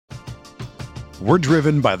We're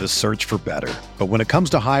driven by the search for better. But when it comes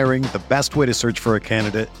to hiring, the best way to search for a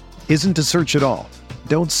candidate isn't to search at all.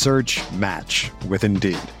 Don't search, match with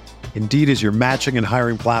Indeed. Indeed is your matching and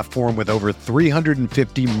hiring platform with over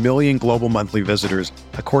 350 million global monthly visitors,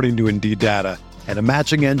 according to Indeed data, and a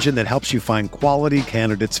matching engine that helps you find quality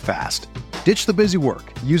candidates fast. Ditch the busy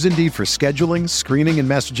work. Use Indeed for scheduling, screening, and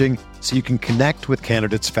messaging so you can connect with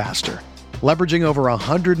candidates faster. Leveraging over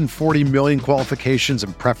 140 million qualifications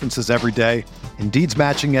and preferences every day, Indeed's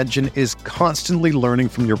matching engine is constantly learning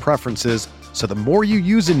from your preferences, so the more you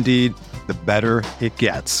use Indeed, the better it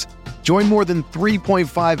gets. Join more than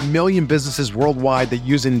 3.5 million businesses worldwide that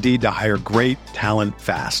use Indeed to hire great talent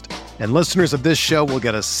fast. And listeners of this show will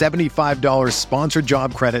get a $75 sponsored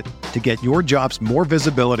job credit to get your jobs more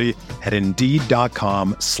visibility at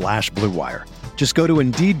Indeed.com/Blue Wire. Just go to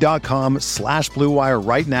Indeed.com/Blue Wire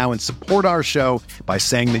right now and support our show by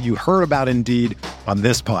saying that you heard about Indeed on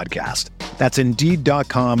this podcast. That's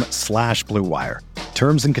Indeed.com/Blue Wire.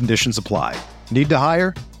 Terms and conditions apply. Need to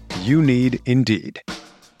hire? You need Indeed.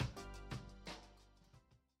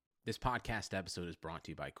 This podcast episode is brought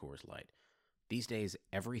to you by Coors Light. These days,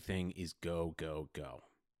 everything is go, go, go.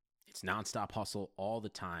 It's nonstop hustle all the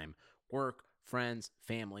time. Work, friends,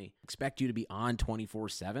 family, expect you to be on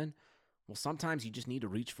 24/7. Well, sometimes you just need to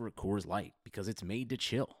reach for a Coors Light because it's made to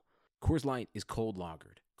chill. Coors Light is cold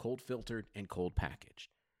lagered, cold filtered, and cold packaged.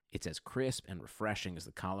 It's as crisp and refreshing as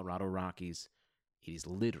the Colorado Rockies. It is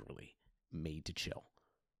literally made to chill.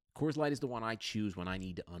 Coors Light is the one I choose when I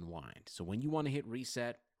need to unwind. So when you want to hit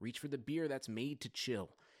reset, reach for the beer that's made to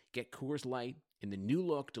chill. Get Coors Light in the new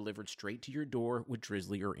look delivered straight to your door with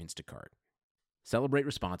Drizzly or Instacart. Celebrate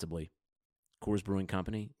responsibly. Coors Brewing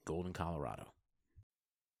Company, Golden, Colorado.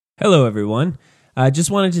 Hello, everyone. I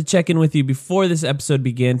just wanted to check in with you before this episode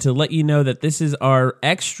began to let you know that this is our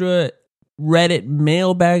extra Reddit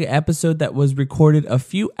mailbag episode that was recorded a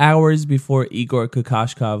few hours before Igor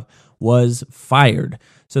Kokoshkov was fired.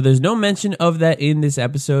 So there's no mention of that in this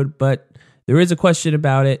episode, but there is a question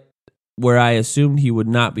about it where I assumed he would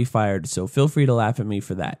not be fired, so feel free to laugh at me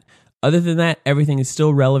for that. Other than that, everything is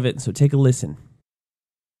still relevant, so take a listen.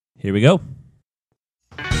 Here we go.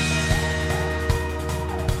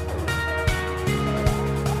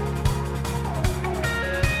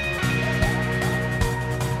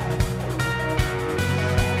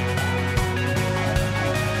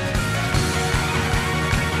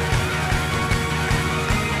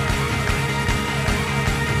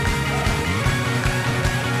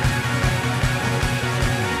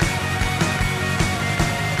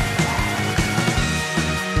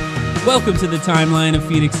 Welcome to the Timeline of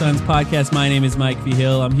Phoenix Suns podcast. My name is Mike V.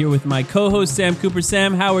 Hill. I'm here with my co-host, Sam Cooper.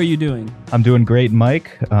 Sam, how are you doing? I'm doing great,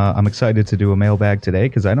 Mike. I'm excited to do a mailbag today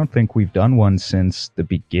because I don't think we've done one since the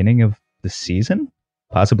beginning of the season,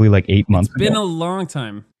 possibly like 8 months ago. It's been a long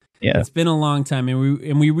time. Yeah. It's been a long time,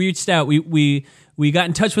 and we reached out. We got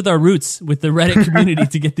in touch with our roots, with the Reddit community,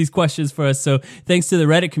 to get these questions for us. So thanks to the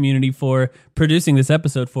Reddit community for producing this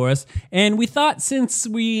episode for us. And we thought since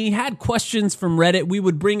we had questions from Reddit, we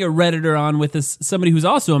would bring a Redditor on with us, somebody who's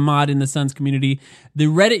also a mod in the Suns community. The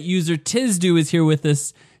Reddit user Tizdu is here with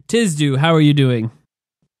us. Tizdu, how are you doing?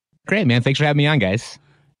 Great, man. Thanks for having me on, guys.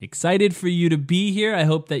 Excited for you to be here. I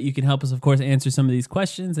hope that you can help us, of course, answer some of these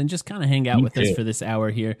questions and just kind of hang out with us for this hour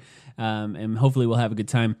here. And hopefully we'll have a good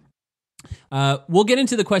time. We'll get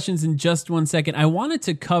into the questions in just 1 second. I wanted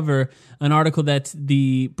to cover an article that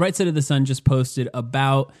the Bright Side of the Sun just posted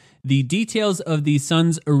about the details of the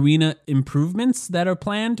Suns arena improvements that are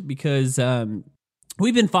planned, because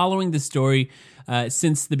we've been following this story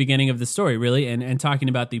since the beginning of the story, really, and talking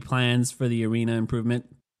about the plans for the arena improvement.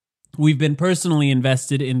 We've been personally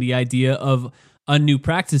invested in the idea of a new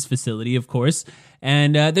practice facility, of course,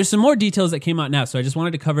 and there's some more details that came out now, so I just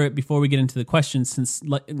wanted to cover it before we get into the questions, since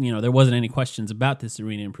there wasn't any questions about this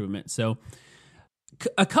arena improvement. So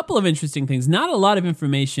a couple of interesting things, not a lot of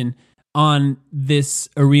information on this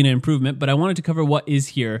arena improvement, but I wanted to cover what is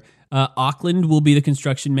here. Auckland will be the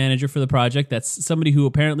construction manager for the project. That's somebody who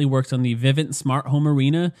apparently works on the Vivint Smart Home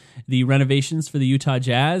Arena, the renovations for the Utah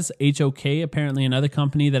Jazz. HOK, apparently another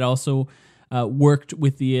company that also worked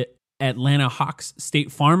with the Atlanta Hawks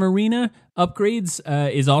State Farm Arena upgrades,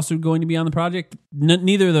 is also going to be on the project.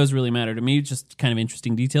 Neither of those really matter to me, just kind of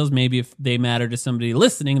interesting details. Maybe if they matter to somebody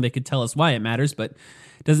listening, they could tell us why it matters, but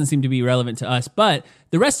it doesn't seem to be relevant to us. But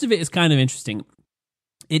the rest of it is kind of interesting.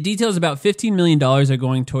 It details about $15 million are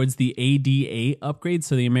going towards the ADA upgrade,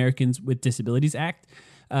 so the Americans with Disabilities Act.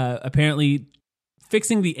 Apparently,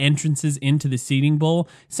 fixing the entrances into the seating bowl.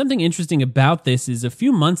 Something interesting about this is a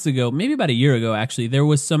few months ago, maybe about a year ago actually, there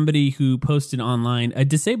was somebody who posted online, a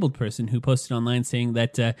disabled person who posted online saying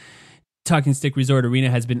that Talking Stick Resort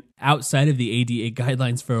Arena has been outside of the ADA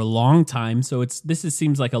guidelines for a long time, so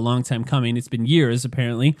seems like a long time coming. It's been years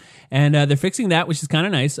apparently, and they're fixing that, which is kind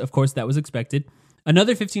of nice. Of course, that was expected.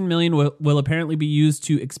 Another $15 million will apparently be used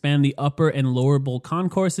to expand the upper and lower bowl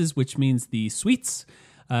concourses, which means the suites.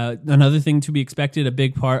 Another thing to be expected, a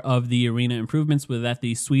big part of the arena improvements was that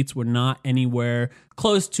the suites were not anywhere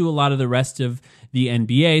close to a lot of the rest of the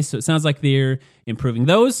NBA, so it sounds like they're improving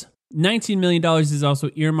those. $19 million is also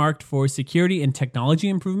earmarked for security and technology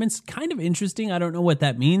improvements. Kind of interesting. I don't know what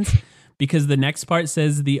that means because the next part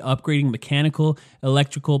says the upgrading mechanical,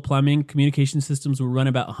 electrical, plumbing, communication systems will run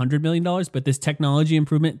about $100 million, but this technology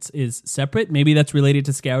improvement is separate. Maybe that's related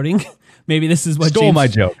to scouting. Maybe this is what my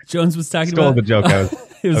joke. Jones was talking Stole about. the joke. I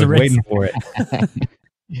was waiting for it.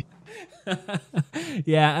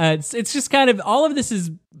 Yeah, it's just kind of all of this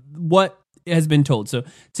is what has been told. So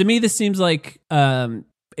to me, this seems like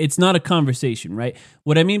it's not a conversation, right?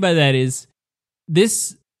 What I mean by that is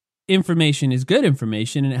this information is good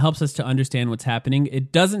information and it helps us to understand what's happening.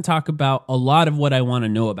 It doesn't talk about a lot of what I want to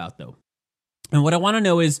know about, though. And what I want to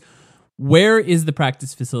know is, where is the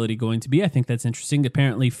practice facility going to be? I think that's interesting.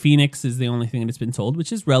 Apparently, Phoenix is the only thing that's been told,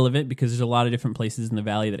 which is relevant because there's a lot of different places in the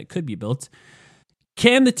valley that it could be built.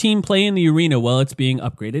 Can the team play in the arena while it's being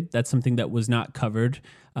upgraded? That's something that was not covered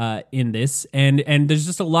in this. And there's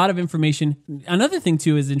just a lot of information. Another thing,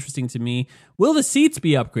 too, is interesting to me. Will the seats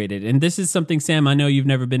be upgraded? And this is something, Sam, I know you've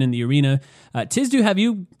never been in the arena. Tizdu, have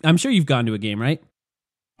you? I'm sure you've gone to a game, right?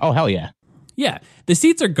 Oh, hell yeah. Yeah, the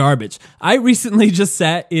seats are garbage. I recently just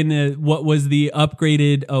sat in what was the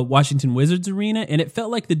upgraded Washington Wizards arena, and it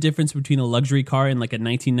felt like the difference between a luxury car and like a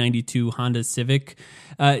 1992 Honda Civic.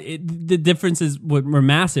 The differences were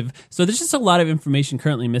massive. So there's just a lot of information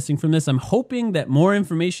currently missing from this. I'm hoping that more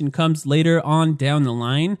information comes later on down the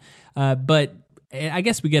line, but I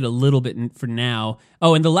guess we get a little bit for now.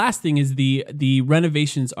 Oh, and the last thing is the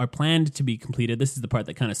renovations are planned to be completed. This is the part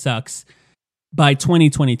that kind of sucks. By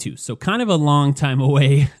 2022, so kind of a long time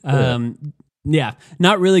away. Yeah,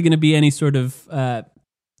 not really going to be any sort of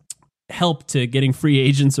help to getting free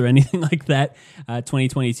agents or anything like that.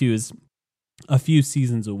 2022 is a few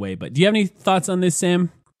seasons away. But do you have any thoughts on this, Sam?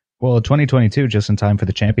 Well, 2022, just in time for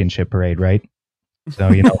the championship parade, right? So,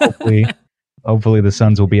 hopefully the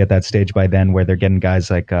Suns will be at that stage by then where they're getting guys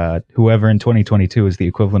like whoever in 2022 is the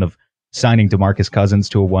equivalent of signing DeMarcus Cousins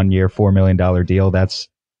to a 1-year, $4 million deal. That's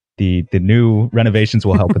the new renovations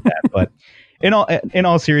will help with that. But in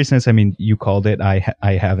all seriousness, I mean, you called it. I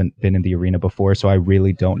haven't been in the arena before, so I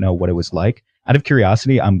really don't know what it was like. Out of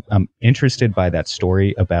curiosity, I'm interested by that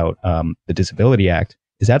story about the Disability Act.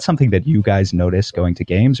 Is that something that you guys noticed going to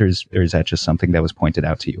games, or is that just something that was pointed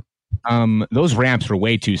out to you? Those ramps were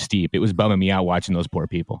way too steep. It was bumming me out watching those poor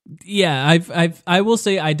people. Yeah, I will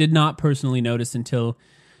say I did not personally notice until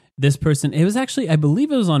this person, it was actually, I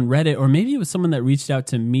believe it was on Reddit, or maybe it was someone that reached out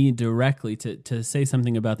to me directly to say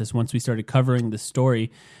something about this once we started covering the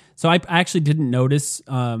story. So I actually didn't notice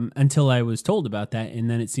until I was told about that,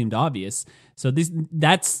 and then it seemed obvious. So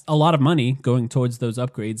that's a lot of money going towards those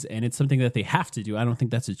upgrades, and it's something that they have to do. I don't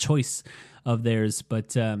think that's a choice of theirs,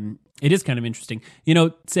 but it is kind of interesting.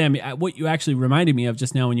 Sam, what you actually reminded me of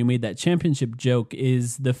just now when you made that championship joke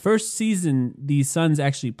is the first season the Suns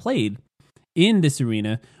actually played in this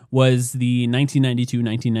arena was the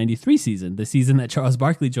 1992-1993 season, the season that Charles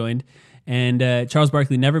Barkley joined. And Charles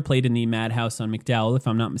Barkley never played in the Madhouse on McDowell, if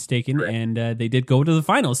I'm not mistaken, correct. And they did go to the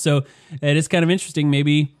finals. So it is kind of interesting.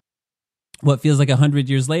 Maybe what feels like 100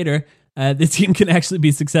 years later, the team can actually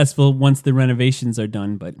be successful once the renovations are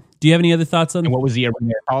done. But do you have any other thoughts on? And what was the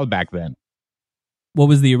arena called back then? What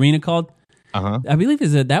was the arena called? I believe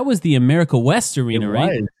that was the America West Arena,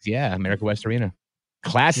 right? Yeah, America West Arena.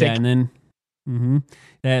 Classic. Yeah, and then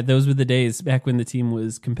those were the days back when the team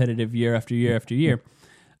was competitive year after year after year.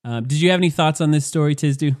 Did you have any thoughts on this story,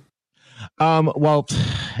 Tizdu? Well,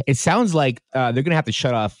 it sounds like they're going to have to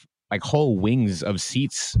shut off like whole wings of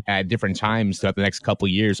seats at different times throughout the next couple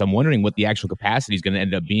of years. I'm wondering what the actual capacity is going to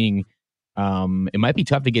end up being. It might be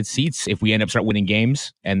tough to get seats if we end up start winning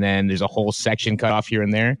games, and then there's a whole section cut off here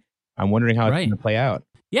and there. I'm wondering how it's going to play out.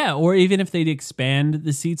 Yeah, or even if they'd expand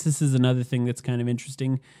the seats, this is another thing that's kind of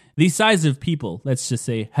interesting. The size of people, let's just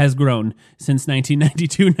say, has grown since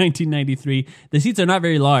 1992, 1993. The seats are not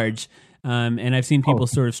very large, and I've seen people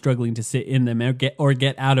sort of struggling to sit in them or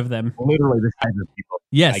get out of them. Literally the size of people.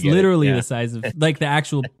 Yes, literally the size of, like the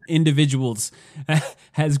actual individuals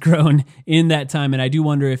has grown in that time. And I do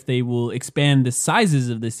wonder if they will expand the sizes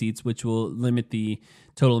of the seats, which will limit the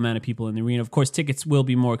total amount of people in the arena. Of course, tickets will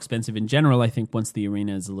be more expensive in general, I think, once the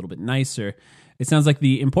arena is a little bit nicer. It sounds like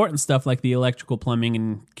the important stuff like the electrical, plumbing,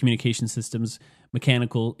 and communication systems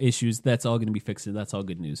mechanical issues. That's all going to be fixed. That's all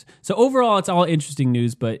good news. So overall, it's all interesting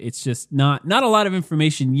news, but it's just not a lot of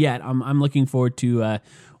information yet. I'm looking forward to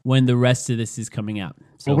when the rest of this is coming out.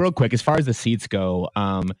 So, well, real quick, as far as the seats go,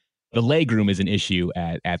 the leg room is an issue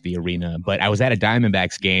at the arena, but I was at a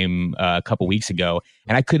Diamondbacks game a couple weeks ago,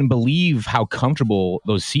 and I couldn't believe how comfortable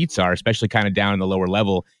those seats are, especially kind of down in the lower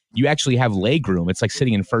level. You actually have leg room. It's like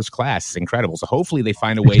sitting in first class. It's incredible. So hopefully they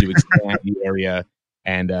find a way to expand the area,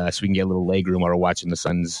 and so we can get a little leg room while we're watching the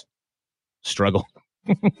Suns struggle.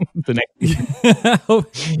 The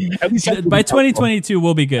next At least by 2022,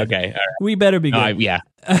 we'll be good. Okay, all right. We better be good. Yeah,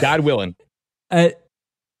 God willing.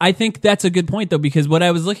 I think that's a good point, though, because when I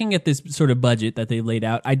was looking at this sort of budget that they laid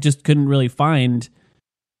out, I just couldn't really find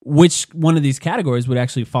which one of these categories would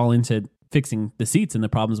actually fall into fixing the seats and the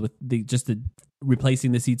problems with the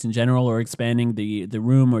replacing the seats in general, or expanding the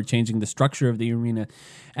room, or changing the structure of the arena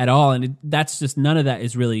at all. And that's just, none of that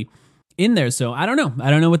is really in there. So I don't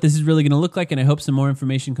know what this is really going to look like, and I hope some more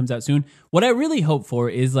information comes out soon. What I really hope for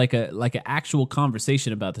is like an actual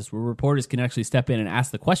conversation about this, where reporters can actually step in and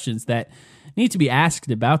ask the questions that need to be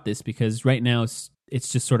asked about this, because right now it's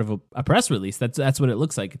just sort of a press release. That's what it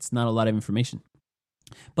looks like. It's not a lot of information.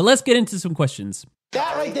 But let's get into some questions.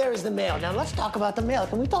 That right there is the mail. Now let's talk about the mail.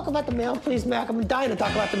 Can we talk about the mail, please, Mac? I'm dying to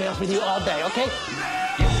talk about the mails with you all day, okay?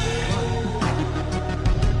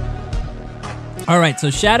 All right, so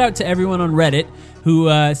shout out to everyone on Reddit who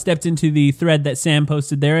stepped into the thread that Sam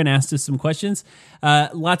posted there and asked us some questions.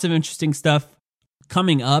 Lots of interesting stuff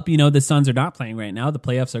coming up. You know, the Suns are not playing right now. The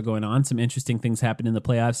playoffs are going on. Some interesting things happened in the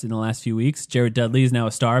playoffs in the last few weeks. Jared Dudley is now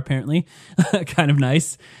a star, apparently. Kind of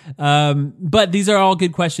nice. But these are all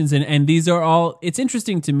good questions, and these are all... It's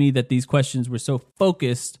interesting to me that these questions were so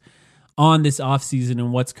focused on this offseason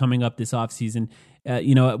and what's coming up this offseason.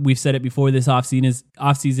 You know, we've said it before, this offseason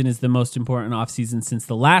is the most important offseason since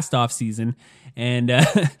the last offseason. And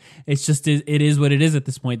it's just, it is what it is at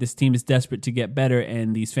this point. This team is desperate to get better,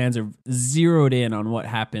 and these fans are zeroed in on what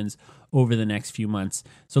happens over the next few months.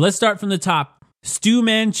 So let's start from the top. Stu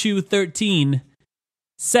Manchu 13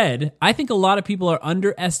 said, I think a lot of people are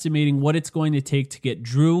underestimating what it's going to take to get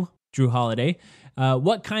Drew Holiday.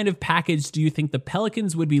 What kind of package do you think the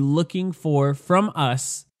Pelicans would be looking for from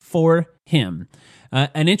us for him?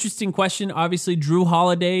 An interesting question. Obviously, Drew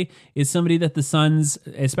Holiday is somebody that the Suns,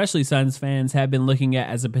 especially Suns fans, have been looking at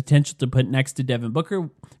as a potential to put next to Devin Booker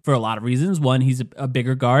for a lot of reasons. One, he's a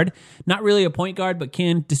bigger guard, not really a point guard, but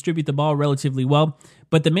can distribute the ball relatively well.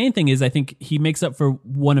 But the main thing is, I think he makes up for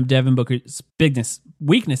one of Devin Booker's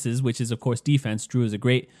weaknesses, which is, of course, defense. Drew is a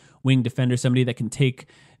great wing defender, somebody that can take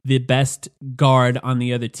the best guard on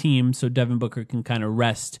the other team, so Devin Booker can kind of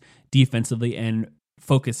rest defensively and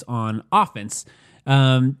focus on offense.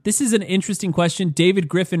 This is an interesting question. David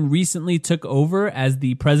Griffin recently took over as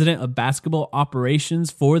the president of basketball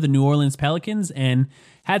operations for the New Orleans Pelicans and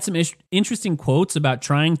had some interesting quotes about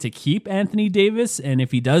trying to keep Anthony Davis. And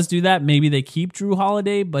if he does do that, maybe they keep Drew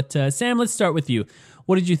Holiday. But Sam, let's start with you.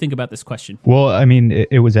 What did you think about this question? Well, I mean,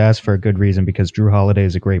 it was asked for a good reason, because Drew Holiday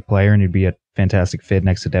is a great player and he'd be a fantastic fit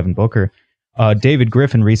next to Devin Booker. David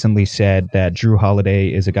Griffin recently said that Drew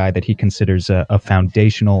Holiday is a guy that he considers a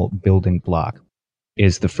foundational building block,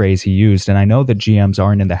 is the phrase he used. And I know that GMs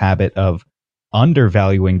aren't in the habit of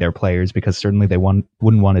undervaluing their players, because certainly they wouldn't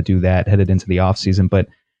want to do that headed into the offseason. But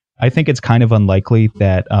I think it's kind of unlikely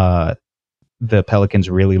that the Pelicans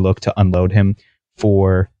really look to unload him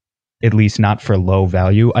for, at least not for low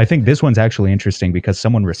value. I think this one's actually interesting because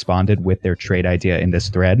someone responded with their trade idea in this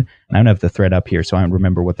thread. And I don't have the thread up here, so I don't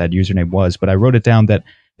remember what that username was, but I wrote it down that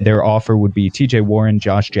their offer would be TJ Warren,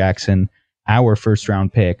 Josh Jackson, our first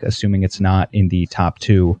round pick, assuming it's not in the top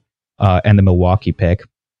two, and the Milwaukee pick.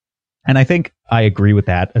 And I think I agree with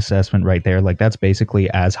that assessment right there. Like, that's basically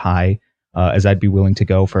as high as I'd be willing to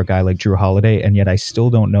go for a guy like Drew Holiday. And yet I still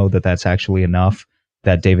don't know that that's actually enough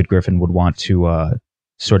that David Griffin would want to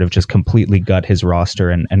sort of just completely gut his roster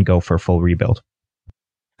and go for a full rebuild.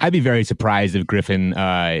 I'd be very surprised if Griffin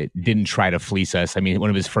didn't try to fleece us. I mean, one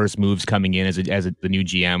of his first moves coming in as the new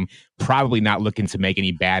GM, probably not looking to make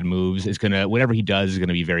any bad moves. Whatever he does is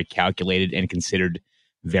gonna be very calculated and considered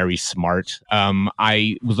very smart.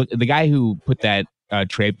 The guy who put that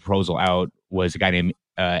trade proposal out was a guy named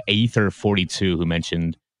Aether42, who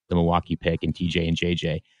mentioned the Milwaukee pick and TJ and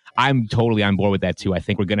JJ. I'm totally on board with that too. I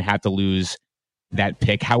think we're gonna have to lose that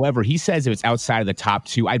pick. However, he says if it's outside of the top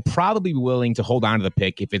two, I'd probably be willing to hold on to the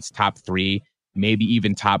pick if it's top three, maybe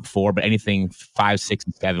even top four, but anything 5, 6,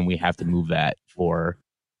 and 7, we have to move that for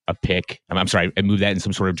a pick. I'm sorry, and move that in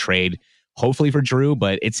some sort of trade, hopefully for Drew,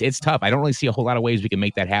 but it's tough. I don't really see a whole lot of ways we can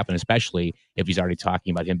make that happen, especially if he's already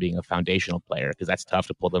talking about him being a foundational player, because that's tough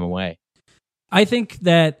to pull them away. I think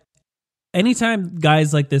that anytime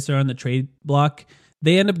guys like this are on the trade block,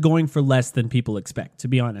 they end up going for less than people expect, to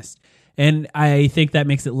be honest. And I think that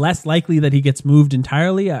makes it less likely that he gets moved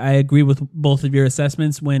entirely. I agree with both of your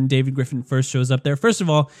assessments when David Griffin first shows up there. First of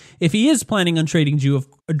all, if he is planning on trading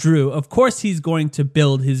Drew, of course he's going to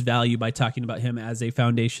build his value by talking about him as a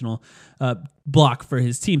foundational block for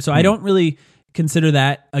his team. So I don't really consider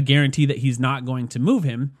that a guarantee that he's not going to move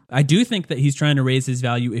him. I do think that he's trying to raise his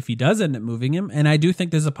value if he does end up moving him, and I do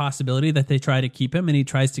think there's a possibility that they try to keep him and he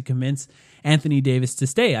tries to convince Anthony Davis to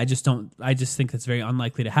stay. I just think that's very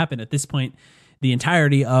unlikely to happen. At this point, the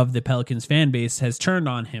entirety of the Pelicans fan base has turned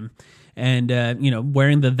on him. And,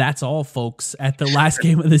 wearing the "that's all, folks" at the last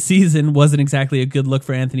game of the season wasn't exactly a good look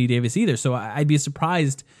for Anthony Davis either. So I'd be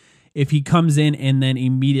surprised if he comes in and then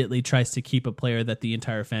immediately tries to keep a player that the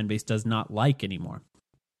entire fan base does not like anymore.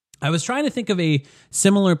 I was trying to think of a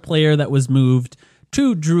similar player that was moved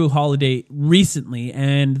to Drew Holiday recently,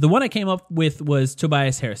 and the one I came up with was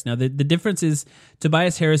Tobias Harris. Now, the difference is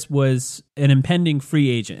Tobias Harris was an impending free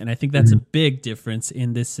agent, and I think that's a big difference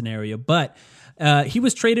in this scenario. But he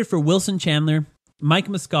was traded for Wilson Chandler, Mike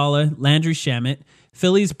Muscala, Landry Shamet,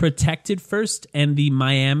 Philly's protected first, and the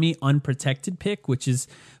Miami unprotected pick, which is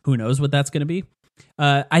who knows what that's going to be.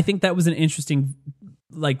 I think that was an interesting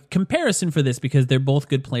comparison for this because they're both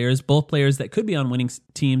good players, both players that could be on winning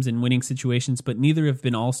teams and winning situations, but neither have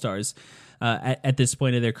been all-stars at this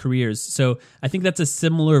point of their careers. So I think that's a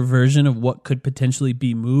similar version of what could potentially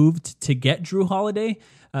be moved to get Drew Holiday.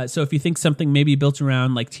 So if you think something maybe built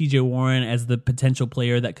around like TJ Warren as the potential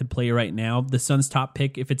player that could play right now, the Suns' top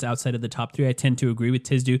pick, if it's outside of the top three, I tend to agree with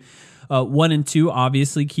Tizdu. 1 and 2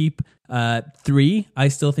 obviously keep. 3, I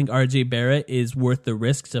still think RJ Barrett is worth the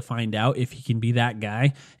risk to find out if he can be that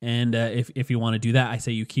guy. And if you want to do that, I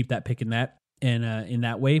say you keep that pick in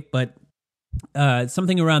that way. But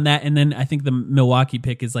something around that, and then I think the Milwaukee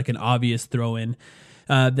pick is like an obvious throw-in.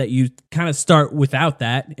 That you kind of start without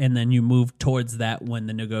that, and then you move towards that when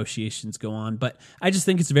the negotiations go on. But I just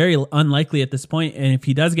think it's very unlikely at this point. And if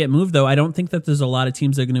he does get moved, though, I don't think that there's a lot of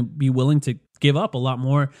teams that are going to be willing to give up a lot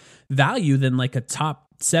more value than like a top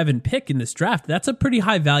 7 pick in this draft. That's a pretty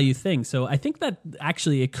high value thing. So I think that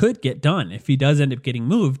actually it could get done if he does end up getting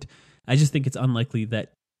moved. I just think it's unlikely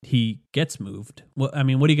that he gets moved. Well, I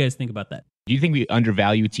mean, what do you guys think about that? Do you think we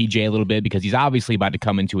undervalue TJ a little bit because he's obviously about to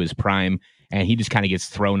come into his prime and he just kind of gets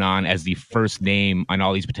thrown on as the first name on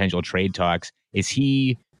all these potential trade talks? Is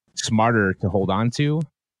he smarter to hold on to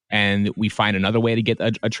and we find another way to get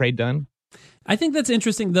a trade done? I think that's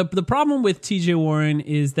interesting. The problem with TJ Warren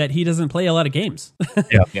is that he doesn't play a lot of games.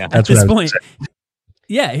 Yeah. At this point.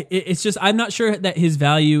 Yeah, it's just I'm not sure that his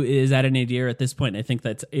value is at a nadir at this point. I think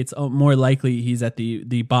that it's more likely he's at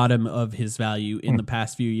the bottom of his value in the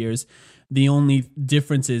past few years. The only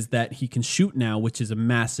difference is that he can shoot now, which is a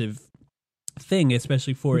massive thing,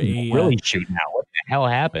 especially for really shoot now. What the hell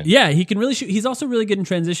happened? Yeah, he can really shoot. He's also really good in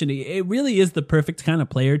transition. It really is the perfect kind of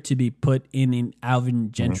player to be put in an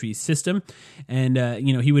Alvin Gentry system, and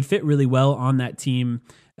he would fit really well on that team.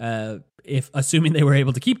 If assuming they were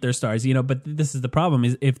able to keep their stars, but this is the problem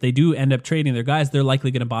is if they do end up trading their guys, they're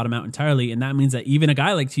likely going to bottom out entirely. And that means that even a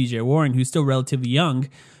guy like TJ Warren, who's still relatively young,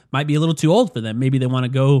 might be a little too old for them. Maybe they want to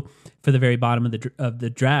go for the very bottom of the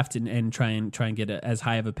draft and try and get as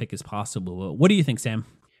high of a pick as possible. What do you think, Sam?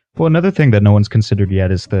 Well, another thing that no one's considered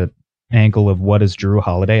yet is the angle of what does Drew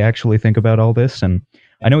Holiday actually think about all this? And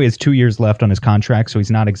I know he has 2 years left on his contract, so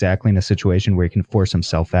he's not exactly in a situation where he can force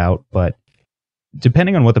himself out, but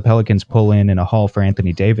depending on what the Pelicans pull in a haul for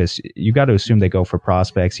Anthony Davis, you got to assume they go for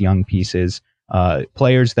prospects, young pieces,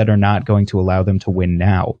 players that are not going to allow them to win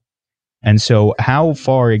now. And so how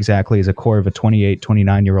far exactly is a core of a 28,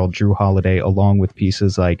 29-year-old Drew Holiday along with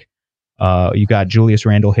pieces like you got Julius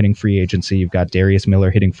Randle hitting free agency, you've got Darius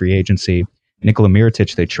Miller hitting free agency, Nikola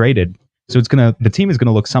Mirotic they traded. So the team is going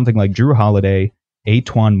to look something like Drew Holiday,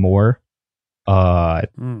 E'Twaun Moore,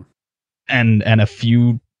 and a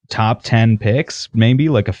few top 10 picks, maybe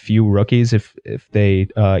like a few rookies if they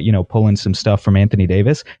pull in some stuff from Anthony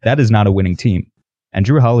Davis. That is not a winning team. And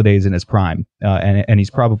Drew Holiday is in his prime, and he's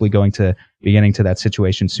probably going to be getting to that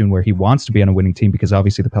situation soon where he wants to be on a winning team because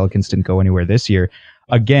obviously the Pelicans didn't go anywhere this year.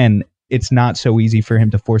 Again, it's not so easy for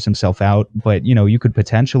him to force himself out, but you could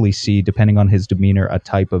potentially see, depending on his demeanor, a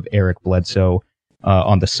type of Eric Bledsoe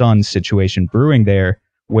on the Suns situation brewing there,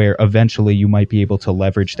 where eventually you might be able to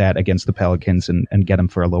leverage that against the Pelicans and get him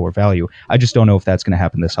for a lower value. I just don't know if that's going to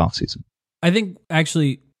happen this offseason. I think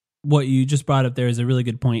actually what you just brought up there is a really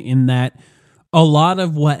good point in that a lot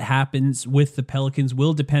of what happens with the Pelicans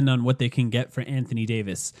will depend on what they can get for Anthony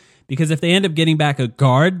Davis. Because if they end up getting back a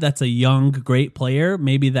guard that's a young, great player,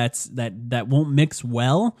 maybe that won't mix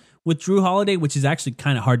well with Drew Holiday, which is actually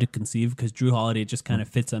kind of hard to conceive because Drew Holiday just kind of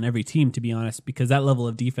fits on every team, to be honest, because that level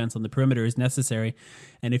of defense on the perimeter is necessary.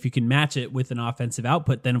 And if you can match it with an offensive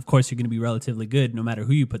output, then of course you're going to be relatively good no matter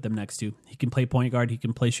who you put them next to. He can play point guard, he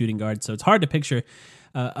can play shooting guard. So it's hard to picture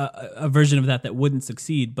a version of that wouldn't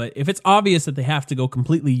succeed. But if it's obvious that they have to go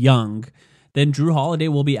completely young, then Drew Holiday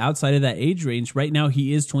will be outside of that age range. Right now,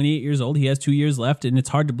 he is 28 years old. He has 2 years left, and it's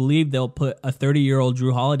hard to believe they'll put a 30-year-old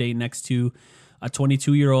Drew Holiday next to a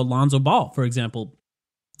 22-year-old Lonzo Ball, for example.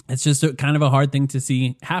 It's just kind of a hard thing to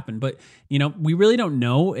see happen. But, we really don't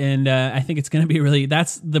know, and I think it's going to be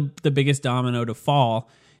that's the biggest domino to fall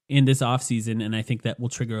in this offseason, and I think that will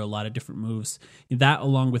trigger a lot of different moves. That,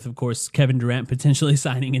 along with, of course, Kevin Durant potentially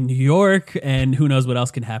signing in New York, and who knows what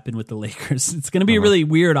else can happen with the Lakers. It's going to be a really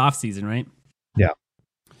weird offseason, right? Yeah.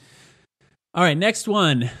 All right, next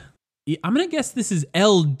one. I'm going to guess this is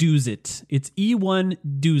L Duzit. It's E1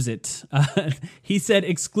 Duzit. He said,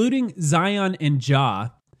 excluding Zion and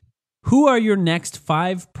Ja, who are your next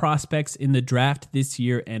 5 prospects in the draft this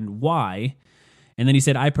year and why? And then he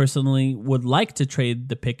said, I personally would like to trade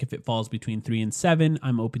the pick if it falls between 3 and 7.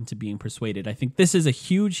 I'm open to being persuaded. I think this is a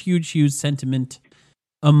huge, huge, huge sentiment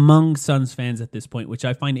among Suns fans at this point, which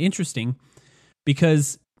I find interesting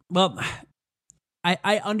because, well,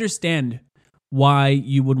 I understand why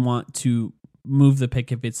you would want to move the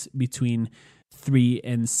pick if it's between 3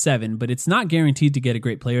 and 7, but it's not guaranteed to get a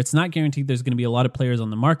great player. It's not guaranteed there's going to be a lot of players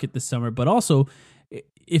on the market this summer, but also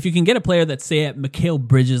if you can get a player that's, say, at Mikal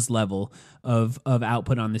Bridges level of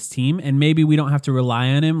output on this team, and maybe we don't have to rely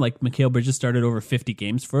on him, like Mikal Bridges started over 50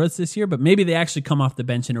 games for us this year, but maybe they actually come off the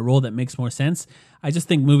bench in a role that makes more sense. I just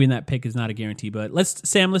think moving that pick is not a guarantee. But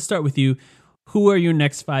Sam, let's start with you. Who are your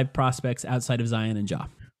next 5 prospects outside of Zion and Ja?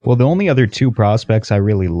 Well, the only other 2 prospects I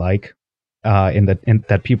really like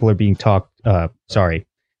that people are that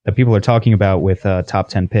people are talking about with top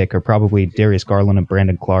 10 pick are probably Darius Garland and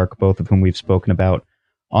Brandon Clark, both of whom we've spoken about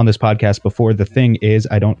on this podcast before. The thing is,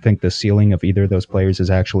 I don't think the ceiling of either of those players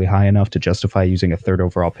is actually high enough to justify using a 3rd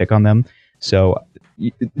overall pick on them. So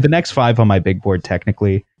the next 5 on my big board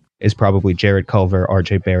technically is probably Jarrett Culver,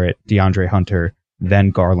 RJ Barrett, DeAndre Hunter,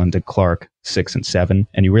 then Garland and Clark, 6 and 7.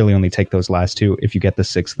 And you really only take those last 2 if you get the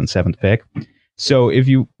 6th and 7th pick. So if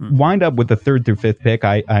you wind up with the 3rd through 5th pick,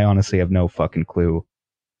 I honestly have no fucking clue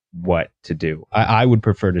what to do. I would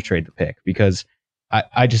prefer to trade the pick because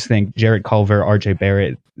I just think Jarrett Culver, RJ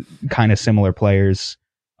Barrett, kind of similar players,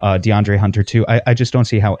 DeAndre Hunter too. I just don't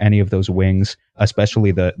see how any of those wings,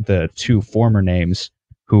 especially the 2 former names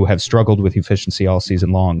who have struggled with efficiency all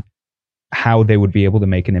season long, how they would be able to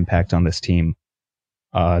make an impact on this team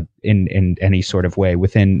in any sort of way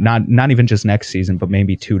within not even just next season, but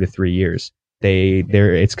maybe 2 to 3 years.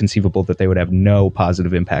 It's conceivable that they would have no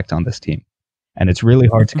positive impact on this team. And it's really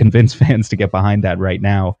hard to convince fans to get behind that right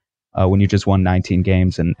now when you just won 19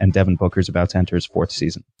 games and Devin Booker's about to enter his 4th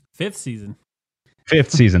season. 5th season.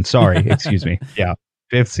 5th season. Sorry. Excuse me. Yeah.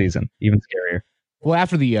 5th season. Even scarier. Well,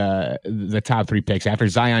 after the top 3 picks, after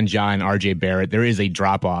Zion, Ja, and RJ Barrett, there is a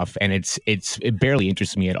drop off, and it barely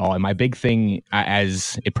interests me at all. And my big thing,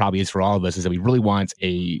 as it probably is for all of us, is that we really want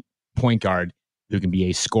a point guard who can be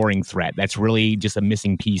a scoring threat. That's really just a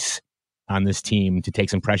missing piece on this team to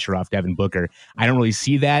take some pressure off Devin Booker. I don't really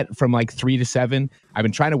see that from like 3 to 7. I've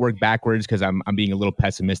been trying to work backwards because I'm being a little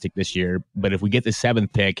pessimistic this year. But if we get the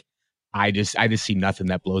 7th pick, I just see nothing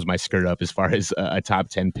that blows my skirt up as far as a top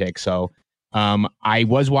 10 pick. So I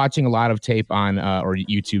was watching a lot of tape on or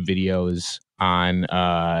YouTube videos on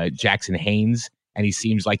Jackson Haynes, and he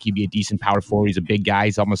seems like he'd be a decent power forward. He's a big guy.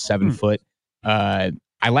 He's almost 7 foot.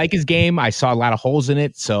 I like his game. I saw a lot of holes in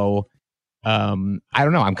it. So I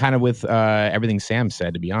don't know. I'm kind of with everything Sam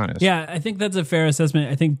said, to be honest. Yeah, I think that's a fair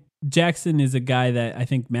assessment. I think Jackson is a guy that I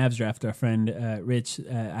think Mavs Draft, our friend Rich,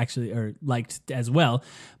 actually liked as well.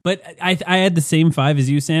 But I had the same 5 as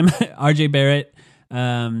you, Sam. RJ Barrett,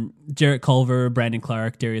 Jarrett Culver, Brandon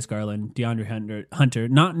Clark, Darius Garland, DeAndre Hunter,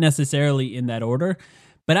 not necessarily in that order.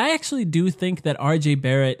 But I actually do think that RJ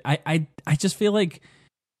Barrett, I just feel like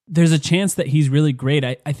there's a chance that he's really great.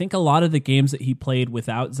 I think a lot of the games that he played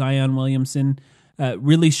without Zion Williamson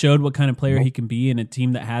really showed what kind of player he can be in a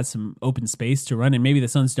team that has some open space to run, and maybe the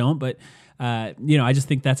Suns don't, but I just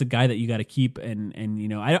think that's a guy that you got to keep, and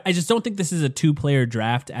I just don't think this is a 2-player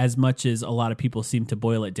draft as much as a lot of people seem to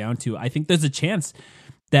boil it down to. I think there's a chance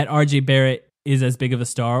that RJ Barrett is as big of a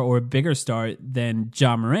star or a bigger star than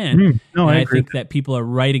Ja Morant. I think that people are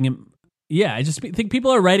writing him. Yeah, I just think people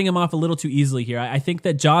are writing him off a little too easily here. I think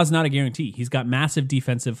that Ja's not a guarantee. He's got massive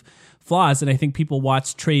defensive flaws, and I think people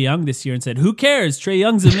watched Trae Young this year and said, "Who cares? Trae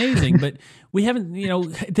Young's amazing." But we haven't,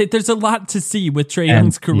 there's a lot to see with Trae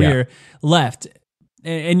Young's career left,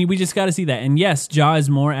 and we just got to see that. And yes, Ja is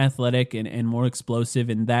more athletic and more explosive,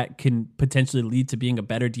 and that can potentially lead to being a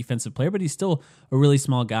better defensive player. But he's still a really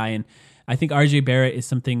small guy, and I think RJ Barrett is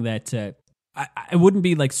something that. I wouldn't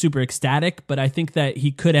be like super ecstatic, but I think that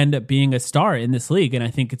he could end up being a star in this league, and I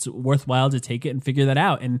think it's worthwhile to take it and figure that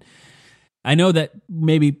out. And I know that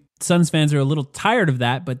maybe Suns fans are a little tired of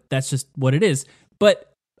that, but that's just what it is.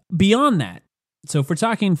 But beyond that, so if we're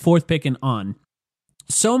talking fourth pick and on,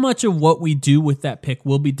 so much of what we do with that pick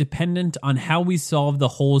will be dependent on how we solve the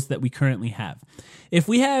holes that we currently have. If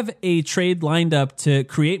we have a trade lined up to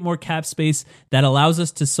create more cap space that allows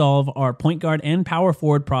us to solve our point guard and power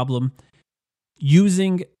forward problem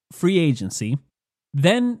using free agency,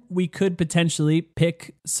 then we could potentially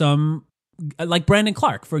pick some, like Brandon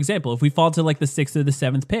Clark, for example. If we fall to like the 6th or the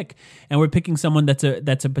 7th pick, and we're picking someone that's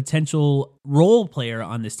a potential role player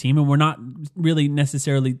on this team, and we're not really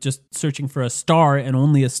necessarily just searching for a star and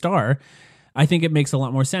only a star, I think it makes a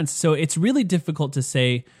lot more sense. So it's really difficult to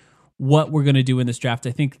say what we're going to do in this draft.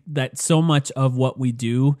 I think that so much of what we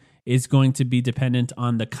do is going to be dependent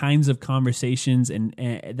on the kinds of conversations and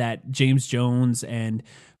that James Jones and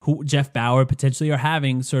Jeff Bauer potentially are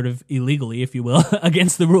having, sort of illegally, if you will,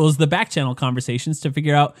 against the rules, the back channel conversations to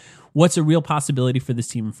figure out what's a real possibility for this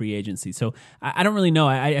team in free agency. So I don't really know.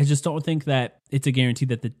 I just don't think that it's a guarantee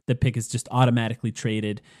that the pick is just automatically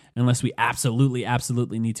traded unless we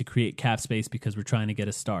absolutely need to create cap space because we're trying to get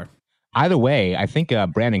a star. Either way, I think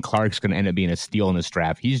Brandon Clark's going to end up being a steal in this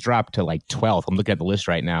draft. He's dropped to like 12th. I'm looking at the list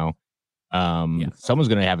right now. Someone's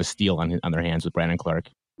going to have a steal on their hands with Brandon Clark.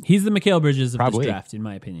 He's the Mikal Bridges of this draft, in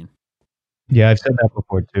my opinion. Yeah, I've said that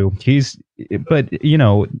before too. But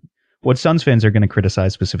what Suns fans are going to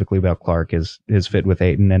criticize specifically about Clark is his fit with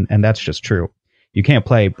Ayton, and that's just true. You can't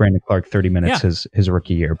play Brandon Clark 30 minutes his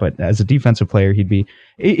rookie year, but as a defensive player,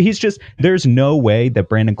 there's no way that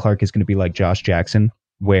Brandon Clark is going to be like Josh Jackson,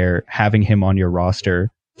 where having him on your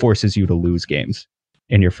roster forces you to lose games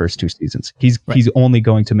in your first 2 seasons. He's only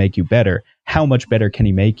going to make you better. How much better can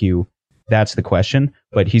he make you? That's the question.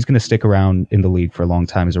 But he's going to stick around in the league for a long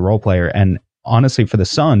time as a role player. And honestly, for the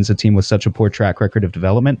Suns, a team with such a poor track record of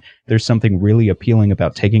development, there's something really appealing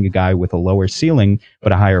about taking a guy with a lower ceiling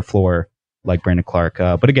but a higher floor like Brandon Clark.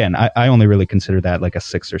 But again, I only really consider that like a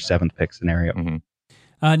 6th or 7th pick scenario.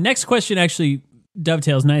 Mm-hmm. Next question actually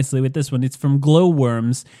dovetails nicely with this one. It's from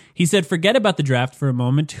Glowworms. He said, forget about the draft for a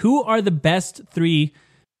moment. Who are the best 3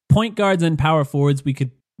 point guards and power forwards we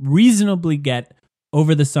could reasonably get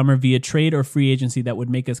over the summer via trade or free agency that would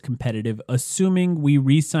make us competitive, assuming we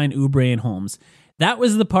re-sign Oubre and Holmes? That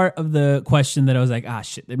was the part of the question that I was like,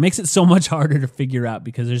 shit, it makes it so much harder to figure out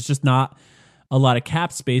because there's just not a lot of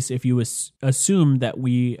cap space if you assume that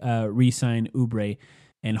we re-sign Oubre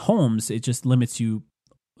and Holmes. It just limits you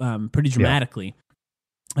pretty dramatically.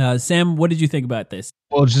 Sam, what did you think about this?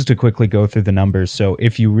 Well, just to quickly go through the numbers. So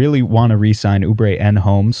if you really want to re-sign Oubre and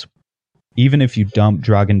Holmes, even if you dump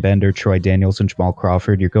Dragan Bender, Troy Daniels, and Jamal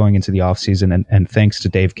Crawford, you're going into the offseason, and thanks to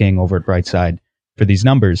Dave King over at Brightside for these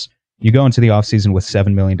numbers, you go into the offseason with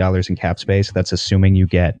 $7 million in cap space. That's assuming you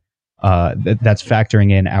get, that's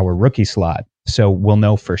factoring in our rookie slot. So we'll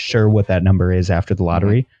know for sure what that number is after the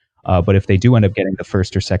lottery. But if they do end up getting the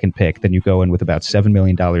 1st or 2nd pick, then you go in with about $7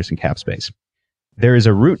 million in cap space. There is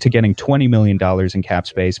a route to getting $20 million in cap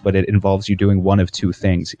space, but it involves you doing one of 2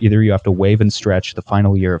 things. Either you have to waive and stretch the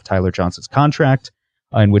final year of Tyler Johnson's contract,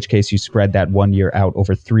 in which case you spread that 1 year out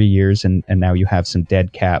over 3 years, and now you have some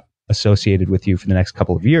dead cap associated with you for the next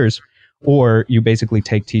couple of years, or you basically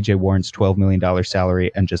take TJ Warren's $12 million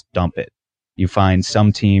salary and just dump it. You find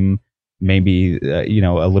some team, maybe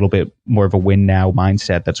a little bit more of a win now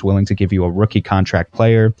mindset that's willing to give you a rookie contract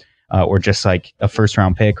player, or just like a 1st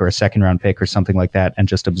round pick or a 2nd round pick or something like that, and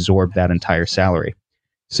just absorb that entire salary.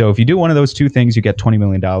 So if you do one of those 2 things, you get $20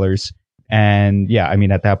 million. And yeah, I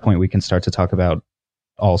mean, at that point, we can start to talk about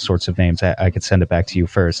all sorts of names. I could send it back to you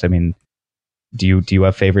first. I mean, do you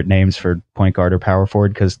have favorite names for point guard or power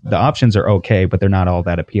forward? Because the options are okay, but they're not all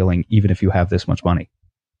that appealing, even if you have this much money.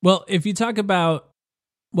 Well, if you talk about,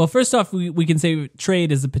 first off, we can say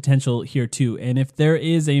trade is a potential here too. And if there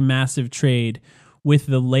is a massive trade with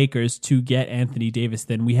the Lakers to get Anthony Davis,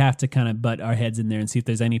 then we have to kind of butt our heads in there and see if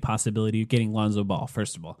there's any possibility of getting Lonzo Ball,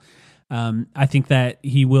 first of all. I think that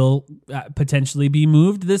he will potentially be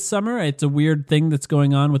moved this summer. It's a weird thing that's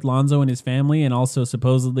going on with Lonzo and his family, and also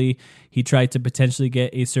supposedly he tried to potentially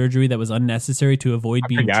get a surgery that was unnecessary to avoid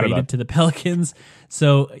being traded to the Pelicans.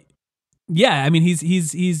 So, Yeah, I mean,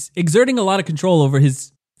 he's exerting a lot of control over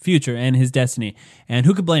his future and his destiny. And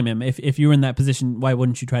who could blame him? If you were in that position, why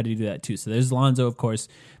wouldn't you try to do that too? So there's Lonzo, of course.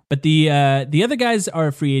 But the other guys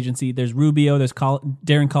are free agency. There's Rubio, there's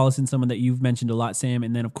Darren Collison, someone that you've mentioned a lot, Sam.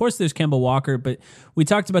 And then, of course, there's Kemba Walker. But we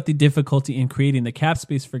talked about the difficulty in creating the cap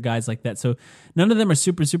space for guys like that. So none of them are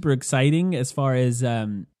super, super exciting as far as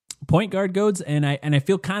point guard goes. And I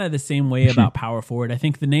feel kind of the same way about power forward. I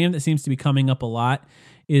think the name that seems to be coming up a lot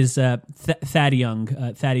is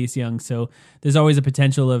Thaddeus Young. So there's always a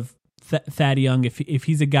potential of Thad Young if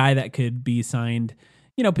he's a guy that could be signed,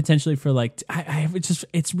 potentially for like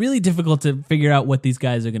it's really difficult to figure out what these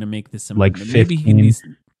guys are going to make this summer. Like 15.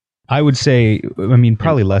 I would say,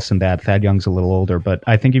 probably less than that. Thad Young's a little older, but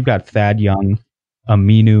I think you've got Thad Young,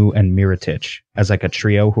 Aminu, and Mirotic as like a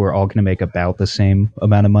trio who are all going to make about the same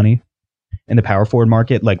amount of money in the power forward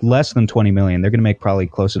market, like less than 20 million. They're going to make probably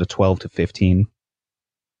closer to 12 to 15.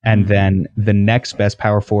 And then the next best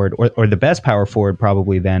power forward, or the best power forward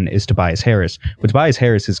probably then is Tobias Harris. But Tobias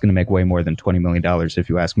Harris is going to make way more than $20 million. If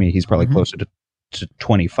you ask me, he's probably closer to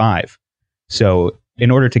 25. So in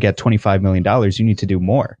order to get $25 million, you need to do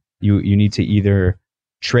more. You need to either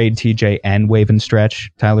trade TJ and waive and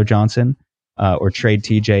stretch Tyler Johnson, or trade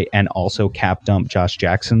TJ and also cap dump Josh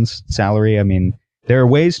Jackson's salary. I mean, there are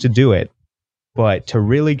ways to do it. But to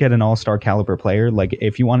really get an all-star caliber player, like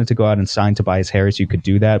if you wanted to go out and sign Tobias Harris, you could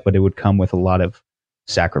do that, but it would come with a lot of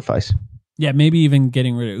sacrifice. Yeah, maybe even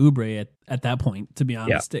getting rid of Oubre at that point, to be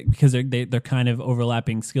honest, because they're kind of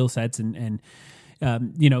overlapping skill sets, and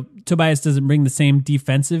Tobias doesn't bring the same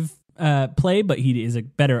defensive play, but he is a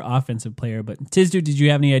better offensive player. But Tizdu, did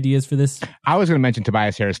you have any ideas for this? I was going to mention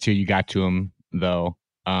Tobias Harris too. You got to him though.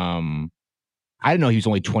 I didn't know he was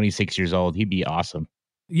only 26 years old. He'd be awesome.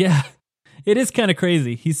 Yeah. It is kind of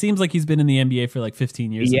crazy. He seems like he's been in the NBA for like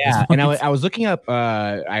 15 years. Yeah, and I was looking up.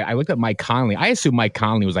 I looked up Mike Conley. I assume Mike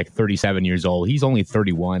Conley was like 37 years old. He's only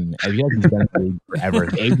 31. I feel like he's been in the league forever.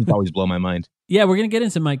 Ages always blow my mind. Yeah, we're gonna get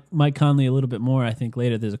into Mike Conley a little bit more. I think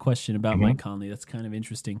later there's a question about Mike Conley that's kind of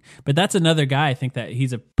interesting. But that's another guy. I think that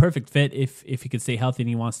he's a perfect fit if he could stay healthy and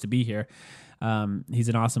he wants to be here. He's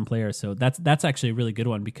an awesome player. So that's actually a really good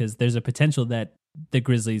one because there's a potential that the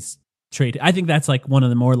Grizzlies trade. I think that's like one of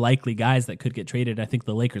the more likely guys that could get traded. I think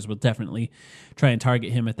the Lakers will definitely try and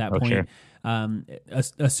target him at that point,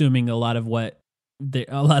 assuming a lot of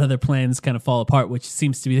their plans kind of fall apart, which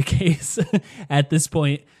seems to be the case at this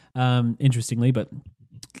point, interestingly. But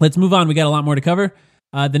let's move on. We got a lot more to cover.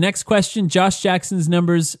 The next question, Josh Jackson's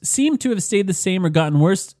numbers seem to have stayed the same or gotten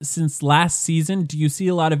worse since last season. Do you see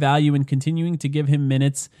a lot of value in continuing to give him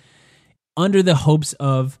minutes under the hopes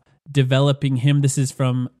of developing him? This is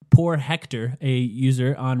from Poor Hector, a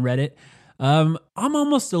user on Reddit. I'm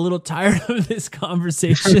almost a little tired of this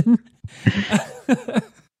conversation.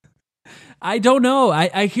 I don't know.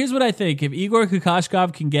 Here's what I think. If Igor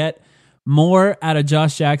Kokoshkov can get more out of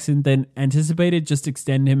Josh Jackson than anticipated, just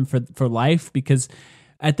extend him for life, because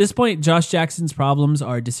at this point, Josh Jackson's problems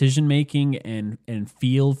are decision-making and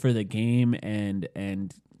feel for the game, and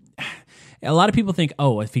a lot of people think,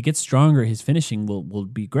 if he gets stronger, his finishing will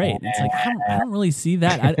be great. It's like, I don't really see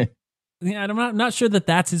that. I'm not sure that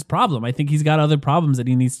that's his problem. I think he's got other problems that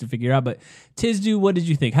he needs to figure out. But Tizdu, what did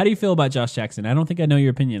you think? How do you feel about Josh Jackson? I don't think I know your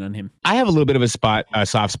opinion on him. I have a little bit of a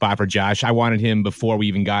soft spot for Josh. I wanted him before we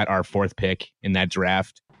even got our fourth pick in that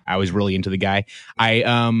draft. I was really into the guy.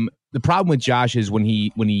 The problem with Josh is when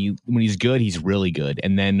he's good, he's really good,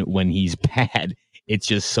 and then when he's bad, it's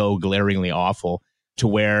just so glaringly awful to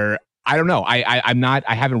where I don't know. I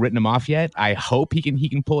haven't written him off yet. I hope he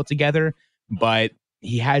can pull it together, but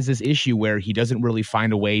he has this issue where he doesn't really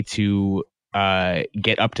find a way to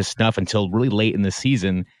get up to snuff until really late in the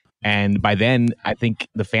season. And by then, I think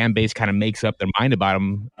the fan base kind of makes up their mind about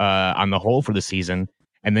him on the whole for the season.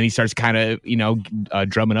 And then he starts kind of,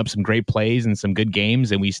 drumming up some great plays and some good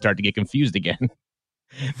games, and we start to get confused again.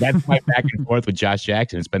 That's my back and forth with Josh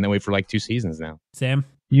Jackson. It's been that way for like 2 seasons now. Sam?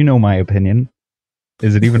 You know my opinion.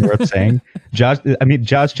 Is it even worth saying?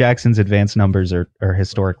 Josh Jackson's advanced numbers are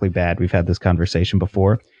historically bad. We've had this conversation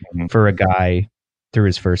before. For a guy through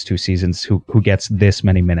his first 2 seasons who gets this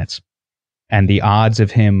many minutes. And the odds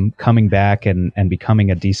of him coming back and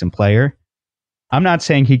becoming a decent player, I'm not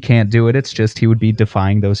saying he can't do it. It's just he would be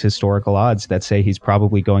defying those historical odds that say he's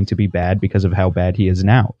probably going to be bad because of how bad he is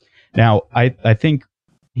now. Now, I think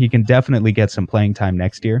he can definitely get some playing time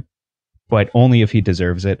next year, but only if he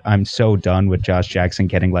deserves it. I'm so done with Josh Jackson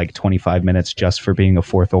getting like 25 minutes just for being a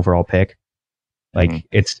 4th overall pick. Like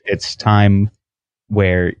it's time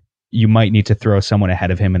where you might need to throw someone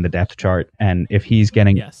ahead of him in the depth chart. And if he's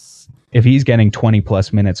getting 20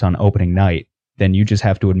 plus minutes on opening night, then you just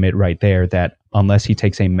have to admit right there that unless he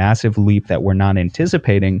takes a massive leap that we're not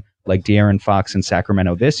anticipating, like De'Aaron Fox in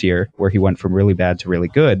Sacramento this year, where he went from really bad to really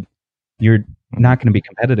good, you're not going to be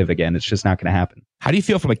competitive again. It's just not going to happen. How do you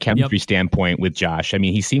feel from a chemistry standpoint with Josh? I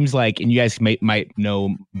mean, he seems like, and you guys might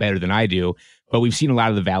know better than I do, but we've seen a lot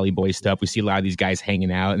of the Valley Boy stuff. We see a lot of these guys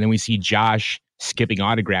hanging out, and then we see Josh skipping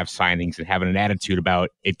autograph signings and having an attitude about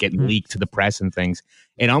it getting leaked to the press and things.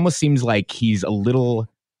 It almost seems like he's a little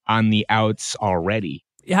on the outs already.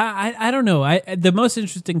 Yeah, I don't know. The most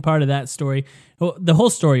interesting part of that story, well, the whole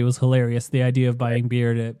story was hilarious. The idea of buying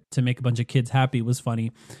beer to make a bunch of kids happy was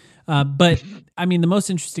funny. But I mean, the most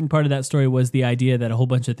interesting part of that story was the idea that a whole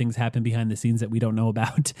bunch of things happen behind the scenes that we don't know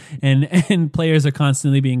about, and players are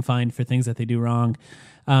constantly being fined for things that they do wrong.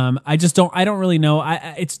 I don't really know.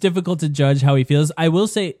 It's difficult to judge how he feels. I will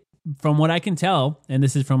say, from what I can tell, and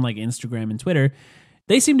this is from like Instagram and Twitter,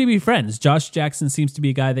 they seem to be friends. Josh Jackson seems to be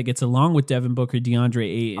a guy that gets along with Devin Booker,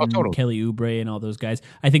 DeAndre Ayton, Kelly Oubre, and all those guys.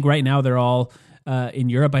 I think right now they're all in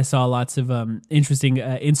Europe. I saw lots of interesting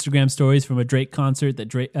Instagram stories from a Drake concert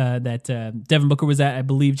that Devin Booker was at. I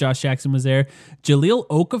believe Josh Jackson was there. Jahlil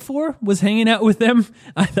Okafor was hanging out with them.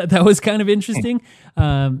 I thought that was kind of interesting.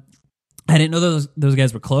 I didn't know those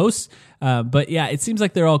guys were close. But yeah, it seems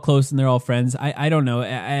like they're all close and they're all friends. I don't know.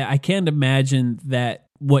 I can't imagine that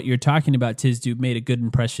what you're talking about, Tizdu, made a good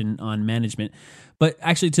impression on management. But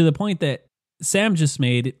actually, to the point that Sam just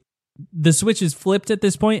made, the switch is flipped at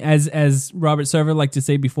this point, as Robert Sarver liked to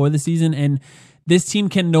say before the season, and this team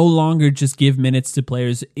can no longer just give minutes to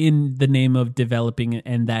players in the name of developing,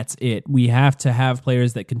 and that's it. We have to have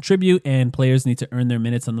players that contribute, and players need to earn their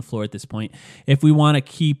minutes on the floor at this point if we want to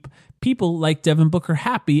keep people like Devin Booker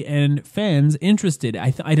happy and fans interested.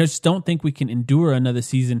 I just don't think we can endure another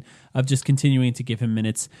season of just continuing to give him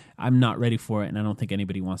minutes. I'm not ready for it, and I don't think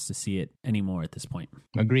anybody wants to see it anymore at this point.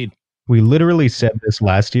 Agreed. We literally said this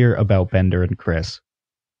last year about Bender and Chris.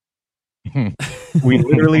 We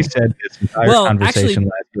literally said this entire conversation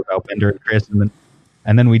last year about Bender and Chris,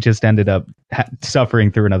 and then we just ended up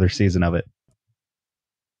suffering through another season of it.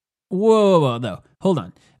 Whoa, no. Hold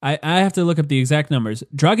on. I have to look up the exact numbers.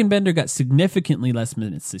 Dragan Bender got significantly less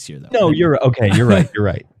minutes this year, though. No, you're right. You're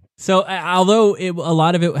right. So although a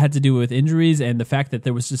lot of it had to do with injuries and the fact that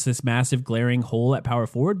there was just this massive glaring hole at power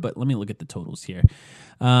forward, but let me look at the totals here.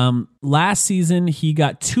 Last season, he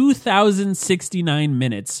got 2,069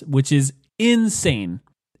 minutes, which is insane.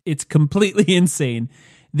 It's completely insane.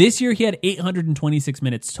 This year, he had 826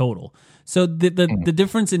 minutes total. So the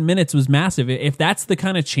difference in minutes was massive. If that's the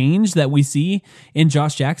kind of change that we see in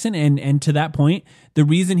Josh Jackson, and to that point, the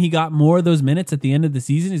reason he got more of those minutes at the end of the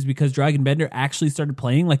season is because Dragan Bender actually started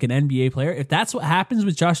playing like an NBA player. If that's what happens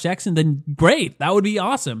with Josh Jackson, then great. That would be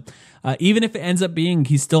awesome. Even if it ends up being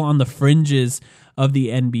he's still on the fringes of the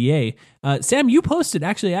NBA. Sam, you posted,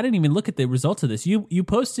 actually, I didn't even look at the results of this. You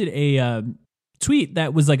posted a tweet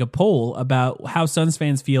that was like a poll about how Suns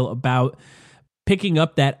fans feel about picking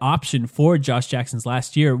up that option for Josh Jackson's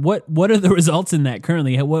last year. What are the results in that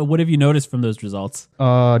currently? What have you noticed from those results?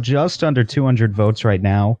 Just under 200 votes right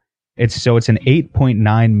now. It's an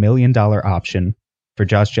 $8.9 million option for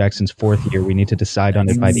Josh Jackson's fourth year. We need to decide on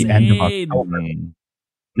it by the end of October.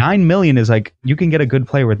 $9 million is like, you can get a good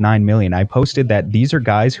player with $9 million. I posted that these are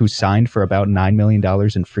guys who signed for about $9 million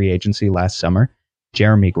in free agency last summer.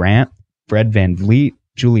 Jeremy Grant, Fred VanVleet,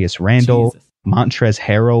 Julius Randle, Montrezl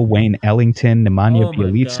Harrell, Wayne Ellington, Nemanja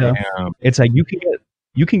Bjelica. It's like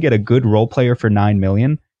you can get a good role player for $9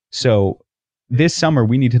 million. So this summer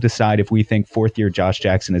we need to decide if we think fourth year Josh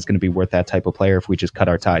Jackson is going to be worth that type of player if we just cut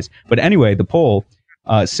our ties. But anyway, the poll,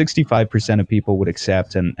 65% of people would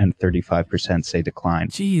accept and 35% say decline.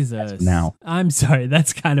 Jesus. Now. I'm sorry.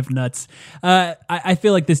 That's kind of nuts. I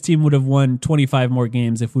feel like this team would have won 25 more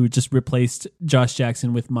games if we just replaced Josh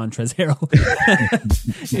Jackson with Montrezl Harrell.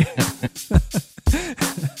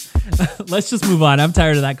 Let's just move on. I'm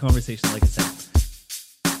tired of that conversation, like I said.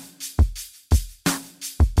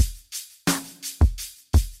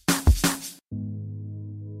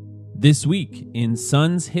 This week in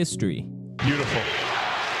Suns history. Beautiful.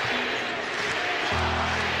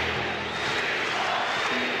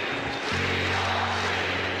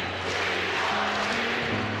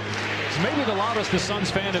 It's maybe the loudest the Suns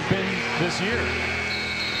fan have been this year.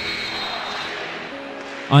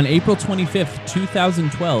 On April 25th,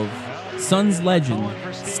 2012, Suns legend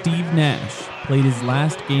Steve Nash played his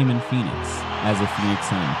last game in Phoenix as a Phoenix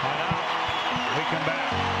Sun. We come back.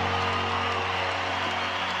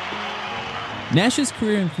 Nash's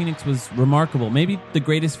career in Phoenix was remarkable, maybe the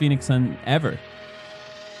greatest Phoenix Sun ever.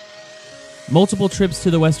 Multiple trips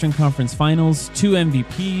to the Western Conference Finals, 2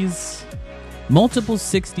 MVPs. multiple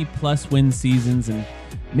 60-plus win seasons, and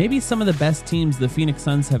maybe some of the best teams the Phoenix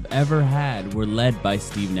Suns have ever had were led by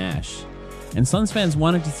Steve Nash. And Suns fans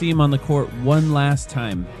wanted to see him on the court one last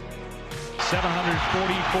time.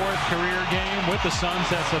 744th career game with the Suns.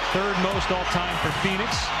 That's the third most all-time for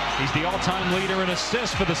Phoenix. He's the all-time leader in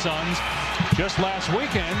assists for the Suns. Just last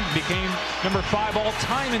weekend became number 5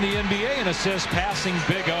 all-time in the NBA in assists, passing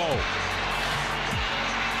Big O.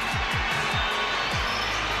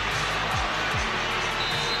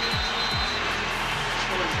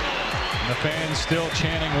 The fans still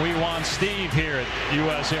chanting, "We want Steve" here at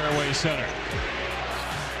U.S. Airways Center.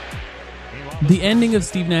 The ending of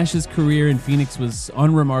Steve Nash's career in Phoenix was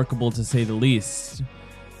unremarkable, to say the least.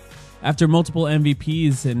 After multiple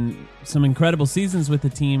MVPs and some incredible seasons with the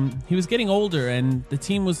team, he was getting older and the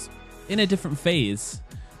team was in a different phase.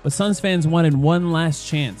 But Suns fans wanted one last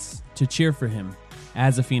chance to cheer for him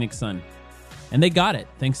as a Phoenix Sun. And they got it,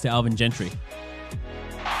 thanks to Alvin Gentry. The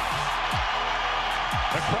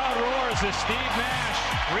crowd roars as Steve Nash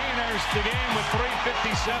re-enters the game with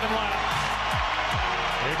 3:57 left.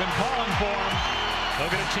 They've been calling for him. They'll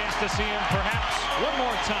get a chance to see him perhaps one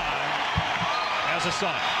more time as a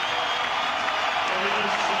Sun.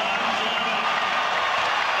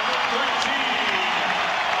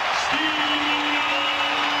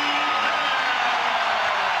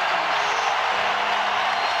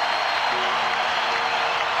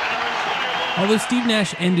 Although Steve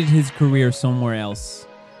Nash ended his career somewhere else,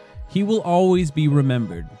 he will always be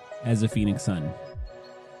remembered as a Phoenix Sun.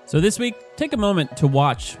 So this week, take a moment to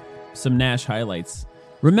watch some Nash highlights.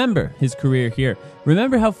 Remember his career here.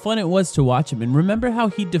 Remember how fun it was to watch him, and remember how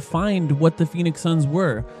he defined what the Phoenix Suns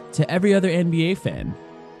were to every other NBA fan.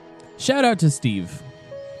 Shout out to Steve,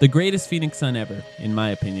 the greatest Phoenix Sun ever, in my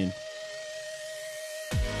opinion.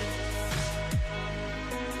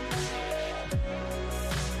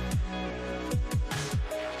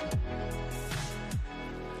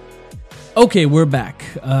 Okay, we're back.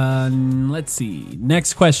 Let's see.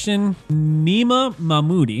 Next question. Nima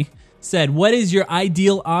Mahmoudi said, what is your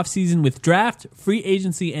ideal offseason with draft, free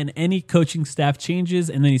agency, and any coaching staff changes?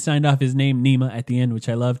 And then he signed off his name, Nima, at the end, which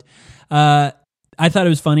I loved. I thought it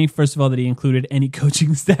was funny, first of all, that he included any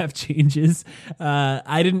coaching staff changes.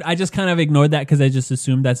 I just kind of ignored that because I just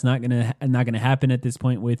assumed that's not gonna happen at this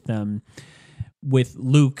point with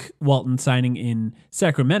Luke Walton signing in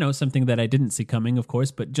Sacramento, something that I didn't see coming, of course,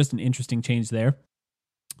 but just an interesting change there.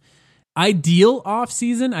 Ideal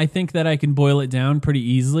offseason, I think that I can boil it down pretty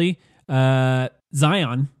easily.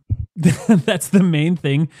 Zion. That's the main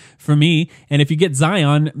thing for me. And if you get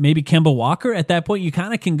Zion, maybe Kemba Walker, at that point, you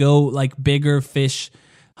kind of can go like bigger fish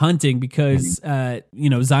hunting because,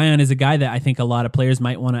 Zion is a guy that I think a lot of players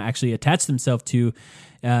might want to actually attach themselves to.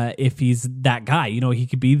 If he's that guy, he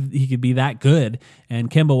could be that good, and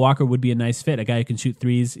Kemba Walker would be a nice fit. A guy who can shoot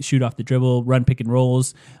threes, shoot off the dribble, run pick and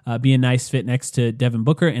rolls, be a nice fit next to Devin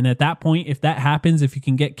Booker. And at that point, if that happens, if you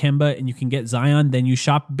can get Kemba and you can get Zion, then you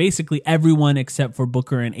shop basically everyone except for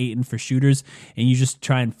Booker and Ayton for shooters, and you just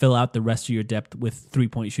try and fill out the rest of your depth with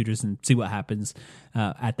 3-point shooters and see what happens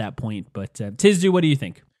at that point. But Tizdu, what do you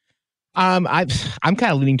think? I'm kind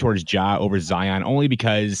of leaning towards Ja over Zion only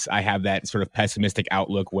because I have that sort of pessimistic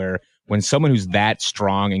outlook where when someone who's that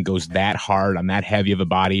strong and goes that hard on that heavy of a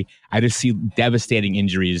body, I just see devastating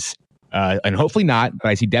injuries, and hopefully not, but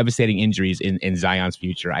I see devastating injuries in Zion's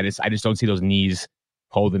future. I just don't see those knees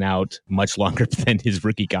holding out much longer than his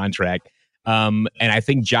rookie contract. And I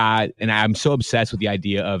think Ja, and I'm so obsessed with the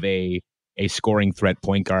idea of a scoring threat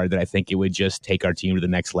point guard that I think it would just take our team to the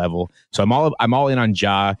next level. So I'm all in on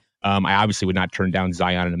Ja. I obviously would not turn down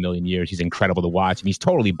Zion in a million years. He's incredible to watch, and he's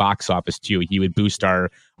totally box office too. He would boost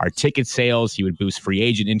our ticket sales. He would boost free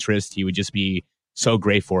agent interest. He would just be so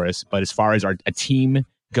great for us. But as far as a team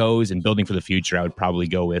goes and building for the future, I would probably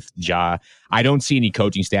go with Ja. I don't see any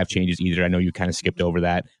coaching staff changes either. I know you kind of skipped over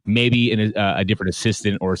that. Maybe in a different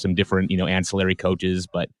assistant or some different ancillary coaches,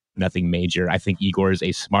 but nothing major. I think Igor is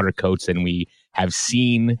a smarter coach than we have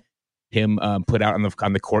seen him put out on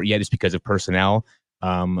the court yet, just because of personnel.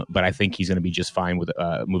 But I think he's going to be just fine with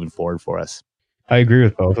moving forward for us. I agree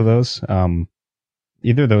with both of those.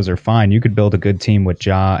 Either of those are fine. You could build a good team with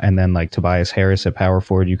Ja and then like Tobias Harris at power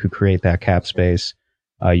forward. You could create that cap space.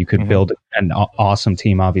 You could build an awesome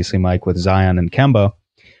team, obviously, Mike, with Zion and Kemba.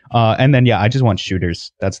 And then, I just want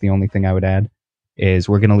shooters. That's the only thing I would add is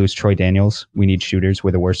we're going to lose Troy Daniels. We need shooters.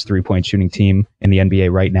 We're the worst 3-point shooting team in the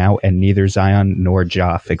NBA right now, and neither Zion nor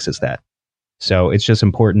Ja fixes that. So it's just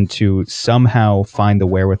important to somehow find the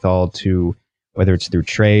wherewithal to, whether it's through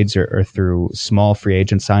trades or through small free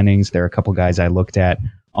agent signings. There are a couple guys I looked at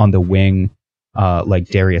on the wing like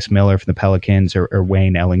Darius Miller from the Pelicans or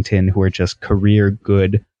Wayne Ellington, who are just career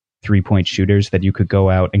good 3-point shooters that you could go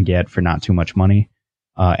out and get for not too much money.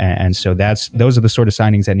 And so those are the sort of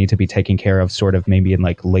signings that need to be taken care of sort of maybe in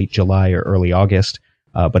like late July or early August.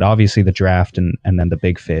 But obviously the draft and then the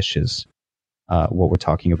big fish is what we're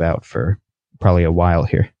talking about for probably a while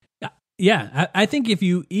here. Yeah, I think if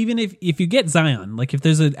you get Zion, like if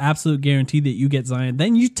there's an absolute guarantee that you get Zion,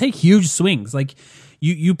 then you take huge swings. Like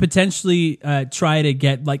you potentially try to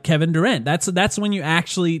get like Kevin Durant. That's when you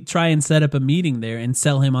actually try and set up a meeting there and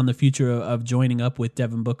sell him on the future of joining up with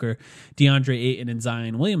Devin Booker, DeAndre Ayton, and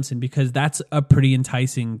Zion Williamson, because that's a pretty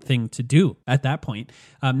enticing thing to do at that point.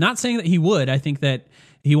 Not saying that he would. I think that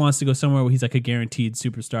he wants to go somewhere where he's like a guaranteed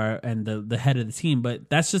superstar and the head of the team, but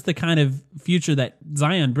that's just the kind of future that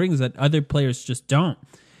Zion brings that other players just don't.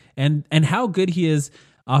 And how good he is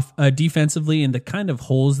off defensively and the kind of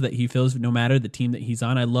holes that he fills no matter the team that he's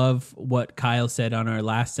on. I love what Kyle said on our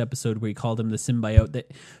last episode where he called him the symbiote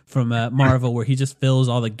that from Marvel, where he just fills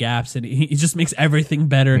all the gaps and he just makes everything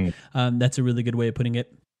better. That's a really good way of putting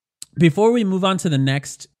it. Before we move on to the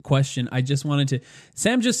next question, I just wanted to...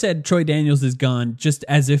 Sam just said Troy Daniels is gone, just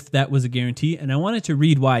as if that was a guarantee, and I wanted to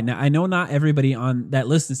read why. Now, I know not everybody that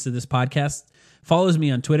listens to this podcast follows me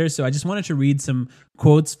on Twitter, so I just wanted to read some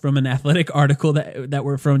quotes from an Athletic article that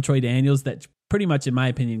were from Troy Daniels that pretty much, in my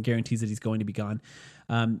opinion, guarantees that he's going to be gone.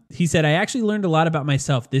 He said, "I actually learned a lot about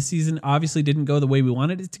myself. This season obviously didn't go the way we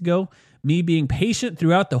wanted it to go. Me being patient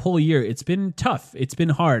throughout the whole year, it's been tough. It's been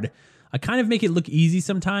hard. I kind of make it look easy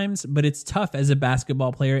sometimes, but it's tough as a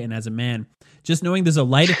basketball player and as a man. Just knowing there's a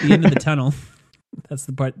light at the end of the tunnel." That's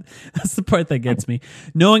the part that gets me.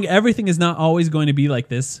 "Knowing everything is not always going to be like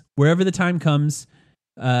this. Wherever the time comes,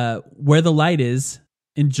 where the light is,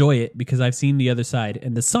 enjoy it, because I've seen the other side."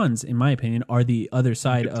 And the Suns, in my opinion, are the other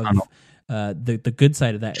side of the good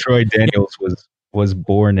side of that. Troy Daniels was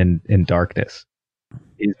born in darkness.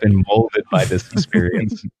 He's been molded by this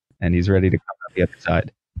experience, and he's ready to come out the other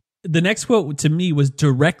side. The next quote to me was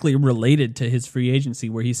directly related to his free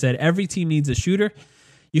agency, where he said, "Every team needs a shooter.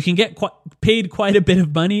 You can get paid quite a bit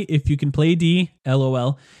of money if you can play D,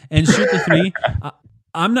 LOL, and shoot the three.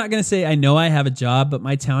 I'm not going to say I know I have a job, but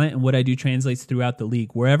my talent and what I do translates throughout the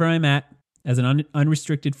league. Wherever I'm at as an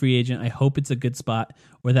unrestricted free agent, I hope it's a good spot,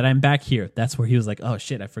 or that I'm back here." That's where he was like, "Oh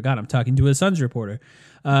shit, I forgot I'm talking to a Suns reporter.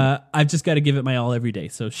 I've just got to give it my all every day."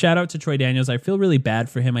 So shout out to Troy Daniels. I feel really bad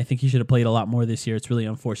for him. I think he should have played a lot more this year. It's really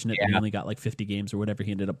unfortunate that he only got like 50 games or whatever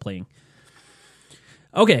he ended up playing.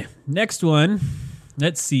 Okay, next one.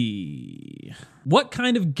 Let's see. What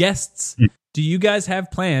kind of guests do you guys have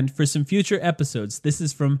planned for some future episodes? This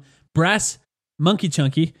is from Brass Monkey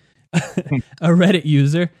Chunky, a Reddit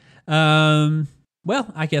user.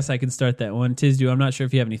 Well, I guess I can start that one. Tizdu, I'm not sure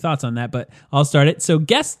if you have any thoughts on that, but I'll start it. So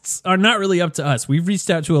guests are not really up to us. We've reached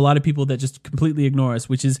out to a lot of people that just completely ignore us,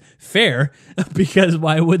 which is fair, because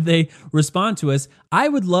why would they respond to us? I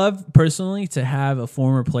would love personally to have a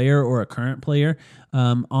former player or a current player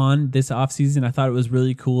on this offseason. I thought it was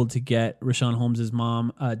really cool to get Rashawn Holmes'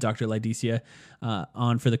 mom, Dr. Lydecia,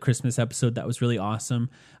 on for the Christmas episode. That was really awesome.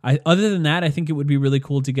 Other than that, I think it would be really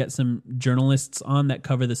cool to get some journalists on that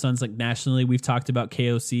cover the Suns like nationally. We've talked about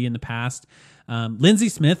KOC in the past. Lindsey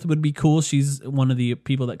Smith would be cool. She's one of the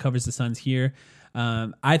people that covers the Suns here.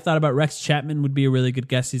 I thought about Rex Chapman would be a really good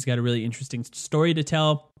guest. He's got a really interesting story to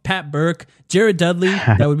tell. Pat Burke, Jared Dudley,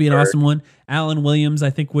 that would be an awesome one. Alan Williams, I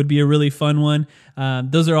think, would be a really fun one.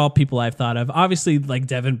 Those are all people I've thought of. Obviously, like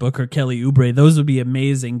Devin Booker, Kelly Oubre, those would be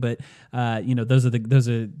amazing. But those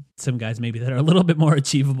are some guys maybe that are a little bit more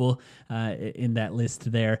achievable in that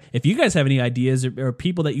list there. If you guys have any ideas or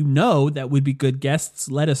people that you know that would be good guests,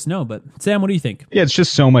 let us know. But Sam, what do you think? Yeah, it's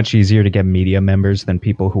just so much easier to get media members than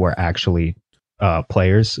people who are actually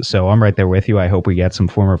players. So I'm right there with you. I hope we get some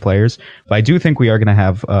former players, but I do think we are going to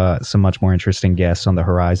have some much more interesting guests on the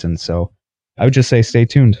horizon. So I would just say stay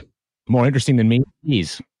tuned. More interesting than me,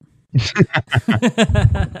 please.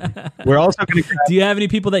 We're also going to. Do you have any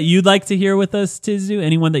people that you'd like to hear with us, Tizu?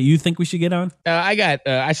 Anyone that you think we should get on?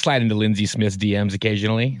 I slide into Lindsey Smith's DMs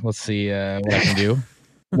occasionally. Let's see what I can do.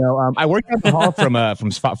 No, I worked out the hall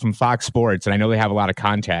from Fox Sports, and I know they have a lot of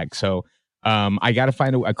contacts. So I got to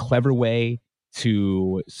find a clever way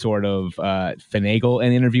to sort of finagle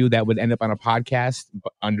an interview that would end up on a podcast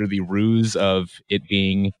under the ruse of it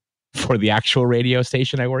being for the actual radio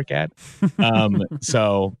station I work at.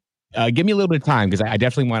 So give me a little bit of time, because I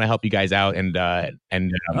definitely want to help you guys out and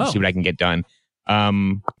see what I can get done.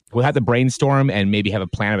 We'll have to brainstorm and maybe have a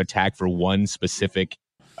plan of attack for one specific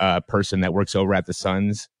person that works over at the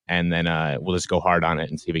Suns, and then we'll just go hard on it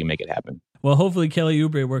and see if we can make it happen. Well, hopefully Kelly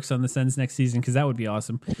Oubre works on the Suns next season, because that would be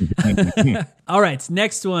awesome. All right,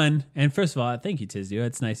 next one. And first of all, thank you, Tizdu.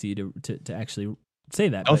 It's nice of you to actually say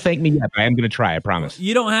that. Don't thank me yet, but I am going to try, I promise.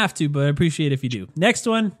 You don't have to, but I appreciate if you do. Next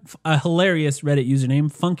one, a hilarious Reddit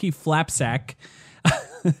username, Funky Flapsack.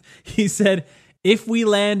 He said, if we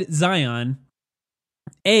land Zion,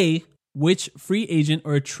 A, which free agent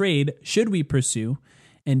or trade should we pursue?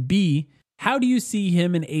 And B, how do you see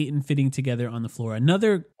him and Ayton fitting together on the floor?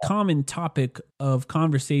 Another common topic of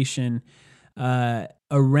conversation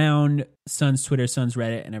around Suns Twitter, Suns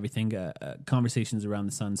Reddit, and everything, conversations around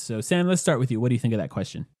the Suns. So, Sam, let's start with you. What do you think of that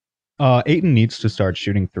question? Ayton needs to start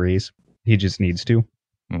shooting threes. He just needs to.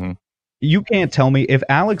 Mm-hmm. You can't tell me if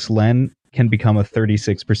Alex Len can become a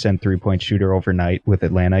 36% three-point shooter overnight with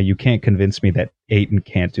Atlanta. You can't convince me that Ayton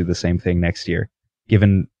can't do the same thing next year,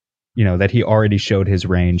 given that he already showed his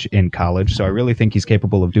range in college. So I really think he's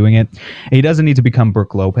capable of doing it. He doesn't need to become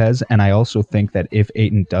Brook Lopez. And I also think that if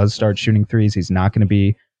Ayton does start shooting threes, he's not going to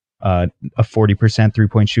be a 40%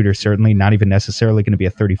 three-point shooter, certainly not even necessarily going to be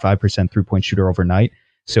a 35% three-point shooter overnight.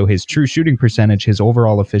 So his true shooting percentage, his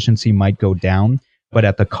overall efficiency might go down, but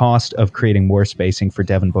at the cost of creating more spacing for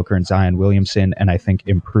Devin Booker and Zion Williamson, and I think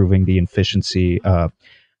improving the efficiency of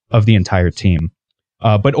the entire team.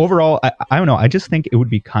 But overall, I don't know. I just think it would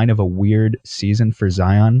be kind of a weird season for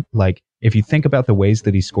Zion. Like, if you think about the ways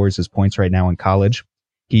that he scores his points right now in college,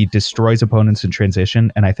 he destroys opponents in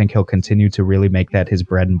transition, and I think he'll continue to really make that his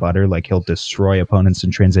bread and butter. Like, he'll destroy opponents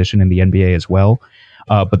in transition in the NBA as well.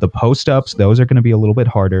 But the post-ups, those are going to be a little bit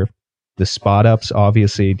harder. The spot-ups,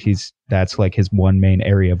 obviously, that's like his one main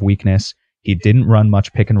area of weakness. He didn't run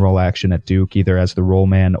much pick-and-roll action at Duke, either as the roll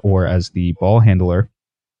man or as the ball handler.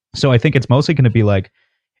 So I think it's mostly going to be like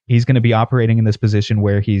he's going to be operating in this position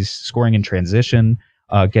where he's scoring in transition,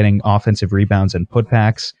 getting offensive rebounds and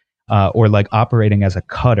putbacks, or like operating as a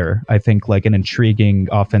cutter. I think like an intriguing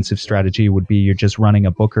offensive strategy would be you're just running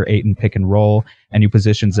a Booker Ayton pick and roll, and you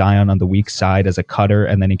position Zion on the weak side as a cutter,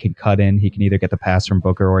 and then he can cut in. He can either get the pass from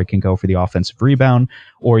Booker or he can go for the offensive rebound,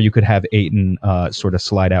 or you could have Ayton sort of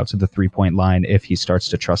slide out to the 3-point line if he starts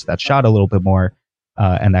to trust that shot a little bit more,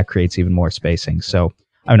 and that creates even more spacing. So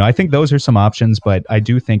I don't know. I think those are some options, but I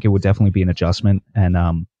do think it would definitely be an adjustment.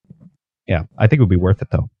 And yeah, I think it would be worth it,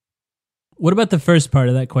 though. What about the first part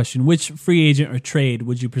of that question? Which free agent or trade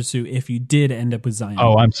would you pursue if you did end up with Zion?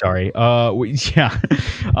 Oh, I'm sorry. Yeah.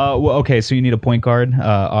 Well, okay, so you need a point guard.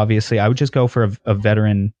 Obviously, I would just go for a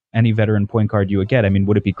veteran, any veteran point guard you would get. I mean,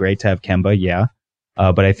 would it be great to have Kemba? Yeah.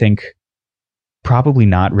 But I think probably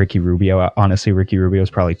not Ricky Rubio. Honestly, Ricky Rubio is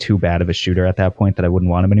probably too bad of a shooter at that point that I wouldn't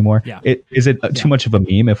want him anymore. Yeah. Is it too much of a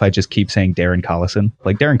meme if I just keep saying Darren Collison?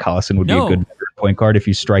 Like, Darren Collison would be a good point guard if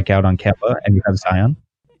you strike out on Kemba and you have Zion.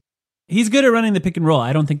 He's good at running the pick and roll.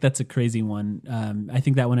 I don't think that's a crazy one. I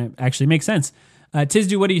think that one actually makes sense.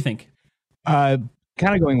 Tizdu, what do you think? Kind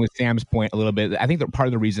of going with Sam's point a little bit. I think that part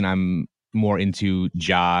of the reason I'm more into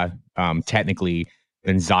Ja technically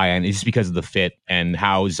than Zion is just because of the fit and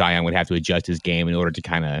how Zion would have to adjust his game in order to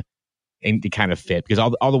kind of fit. Because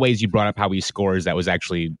all the ways you brought up how he scores, that was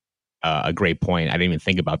actually a great point. I didn't even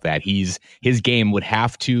think about that. His game would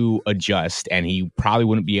have to adjust, and he probably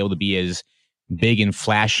wouldn't be able to be as big and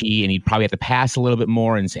flashy, and he'd probably have to pass a little bit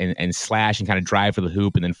more and slash and kind of drive for the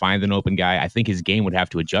hoop and then find an open guy. I think his game would have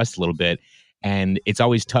to adjust a little bit, and it's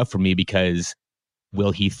always tough for me because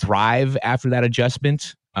will he thrive after that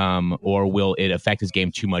adjustment, or will it affect his game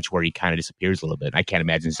too much where he kind of disappears a little bit? I can't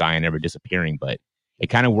imagine Zion ever disappearing, but it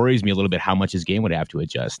kind of worries me a little bit how much his game would have to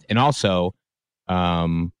adjust. And also,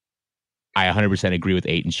 I 100% agree with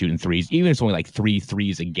Ayton shooting threes, even if it's only like 3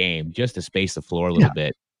 threes a game, just to space the floor a little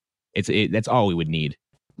bit. That's all we would need.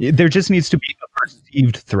 There just needs to be a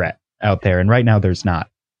perceived threat out there, and right now there's not.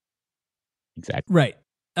 Exactly. Right.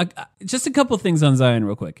 Just a couple things on Zion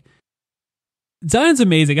real quick. Zion's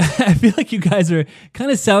amazing. I feel like you guys are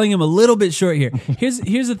kind of selling him a little bit short here. Here's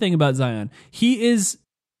the thing about Zion. He is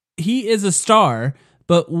a star,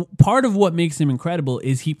 but part of what makes him incredible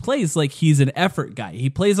is he plays like he's an effort guy. He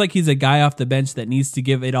plays like he's a guy off the bench that needs to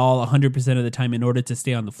give it all 100% of the time in order to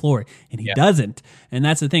stay on the floor, and he doesn't. And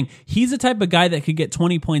that's the thing. He's the type of guy that could get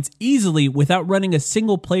 20 points easily without running a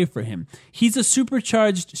single play for him. He's a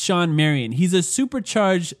supercharged Sean Marion. He's a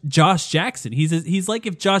supercharged Josh Jackson. He's like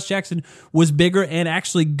if Josh Jackson was bigger and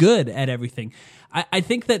actually good at everything. I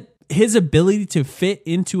think that his ability to fit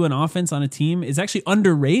into an offense on a team is actually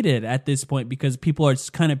underrated at this point because people are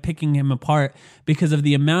just kind of picking him apart because of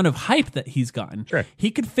the amount of hype that he's gotten. Sure. He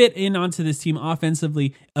could fit in onto this team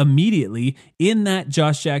offensively immediately in that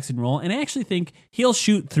Josh Jackson role, and I actually think he'll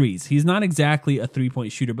shoot threes. He's not exactly a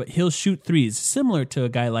three-point shooter, but he'll shoot threes similar to a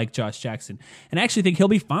guy like Josh Jackson, and I actually think he'll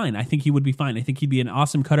be fine. I think he would be fine. I think he'd be an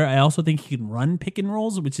awesome cutter. I also think he can run pick and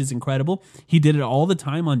rolls, which is incredible. He did it all the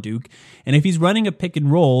time on Duke, and if he's running a pick and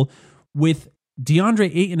roll with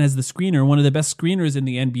DeAndre Ayton as the screener, one of the best screeners in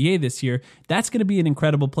the NBA this year, that's going to be an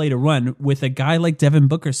incredible play to run with a guy like Devin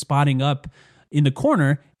Booker spotting up in the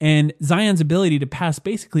corner and Zion's ability to pass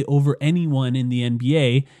basically over anyone in the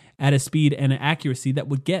NBA at a speed and an accuracy that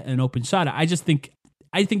would get an open shot. I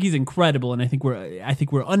think he's incredible, and I think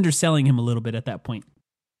we're underselling him a little bit at that point.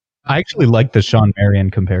 I actually like the Sean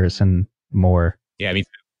Marion comparison more. Yeah, I mean,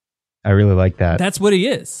 I really like that. That's what he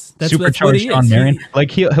is. That's Supercharged what he Sean is. Marion. Like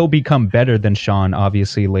he'll become better than Sean,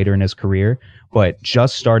 obviously, later in his career. But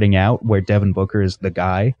just starting out where Devin Booker is the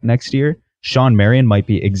guy next year, Sean Marion might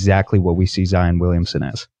be exactly what we see Zion Williamson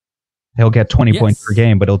as. He'll get 20 points per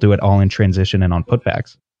game, but he'll do it all in transition and on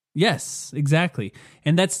putbacks. Yes, exactly.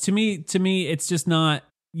 And that's to me, it's just not,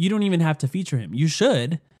 you don't even have to feature him. You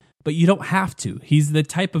should, but you don't have to. He's the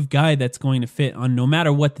type of guy that's going to fit on no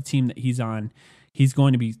matter what the team that he's on. He's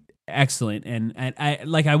going to be excellent, and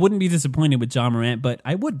I wouldn't be disappointed with Ja Morant, but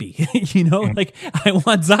I would be. Like I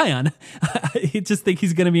want Zion. I just think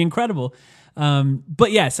he's going to be incredible.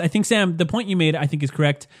 But yes, I think Sam, the point you made, I think is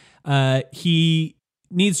correct. He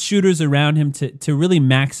needs shooters around him to really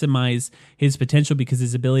maximize his potential because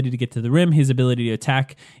his ability to get to the rim, his ability to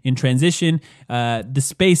attack in transition, the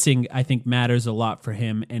spacing, I think matters a lot for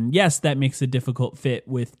him. And yes, that makes a difficult fit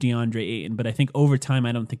with DeAndre Ayton, but I think over time,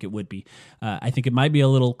 I don't think it would be. I think it might be a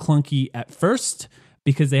little clunky at first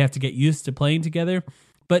because they have to get used to playing together.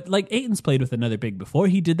 But like Ayton's played with another big before.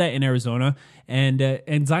 He did that in Arizona, and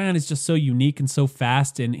Zion is just so unique and so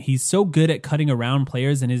fast, and he's so good at cutting around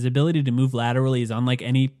players, and his ability to move laterally is unlike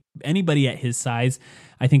anybody at his size.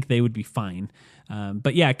 I think they would be fine.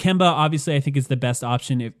 But yeah, Kemba obviously I think is the best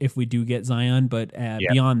option if we do get Zion. But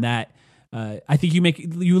beyond that, I think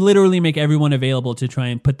you literally make everyone available to try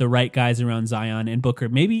and put the right guys around Zion and Booker.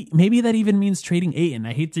 Maybe that even means trading Ayton.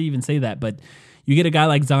 I hate to even say that, but you get a guy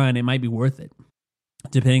like Zion, it might be worth it,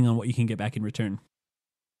 depending on what you can get back in return.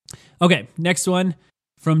 Okay, next one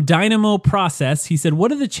from Dynamo Process. He said,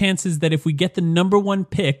 what are the chances that if we get the number 1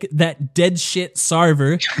 pick, that dead shit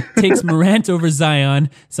Sarver takes Morant over Zion?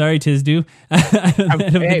 Sorry, Tizdu. I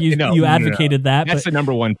don't think you advocated that. That's the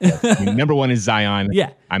number 1 pick. I mean, number 1 is Zion. Yeah.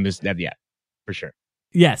 I'm just, for sure.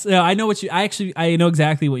 Yes, I know I know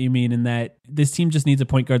exactly what you mean in that this team just needs a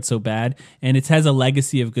point guard so bad, and it has a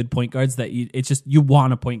legacy of good point guards that you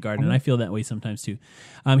want a point guard, and I feel that way sometimes too.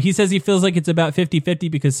 He says he feels like it's about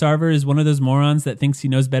 50-50 because Sarver is one of those morons that thinks he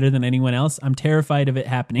knows better than anyone else. I'm terrified of it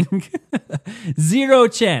happening. Zero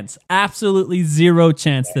chance, absolutely zero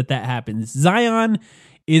chance that happens. Zion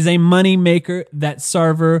is a money maker that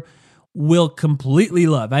Sarver will completely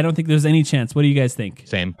love. I don't think there's any chance. What do you guys think?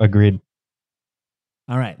 Same. Agreed.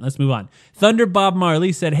 All right, let's move on. Thunder Bob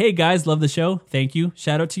Marley said, hey guys, love the show. Thank you.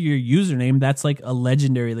 Shout out to your username. That's like a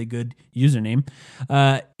legendarily good username.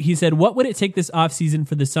 He said, what would it take this offseason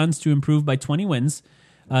for the Suns to improve by 20 wins?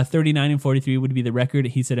 39-43 would be the record.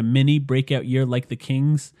 He said a mini breakout year like the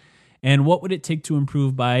Kings. And what would it take to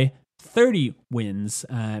improve by 30 wins?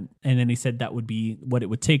 And then he said that would be what it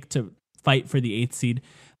would take to fight for the 8th seed.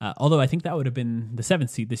 Although I think that would have been the 7th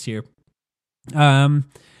seed this year.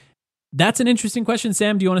 That's an interesting question.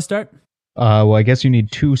 Sam, do you want to start? Well, I guess you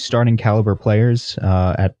need 2 starting caliber players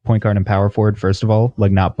at point guard and power forward, first of all,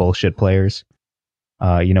 like not bullshit players.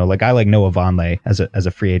 Like I like Noah Vonleh as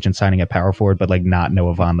a free agent signing at power forward, but like not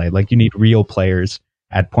Noah Vonleh. Like you need real players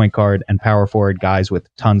at point guard and power forward, guys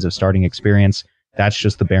with tons of starting experience. That's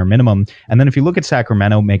just the bare minimum. And then if you look at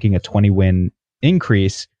Sacramento making a 20-win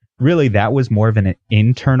increase, really that was more of an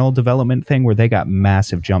internal development thing where they got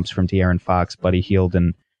massive jumps from De'Aaron Fox, Buddy Hield,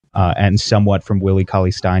 and somewhat from Willie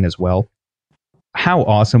Cauley-Stein as well. How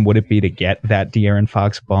awesome would it be to get that De'Aaron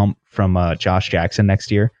Fox bump from Josh Jackson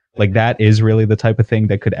next year? Like that is really the type of thing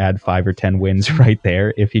that could add 5 or 10 wins right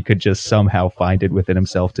there if he could just somehow find it within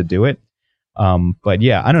himself to do it. But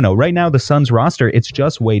yeah, I don't know. Right now, the Suns roster, it's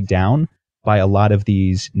just weighed down by a lot of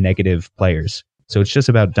these negative players. So it's just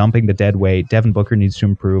about dumping the dead weight. Devin Booker needs to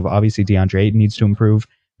improve. Obviously, DeAndre Ayton needs to improve.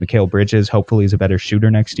 Mikal Bridges, hopefully, is a better shooter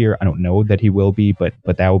next year. I don't know that he will be, but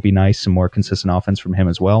that would be nice. Some more consistent offense from him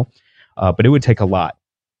as well. But it would take a lot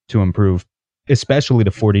to improve, especially to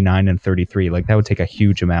 49-33. Like that would take a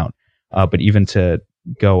huge amount. But even to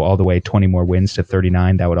go all the way 20 more wins to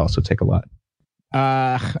 39, that would also take a lot.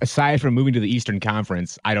 Aside from moving to the Eastern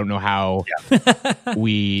Conference, I don't know how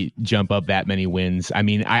we jump up that many wins. I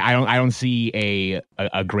mean, I don't see a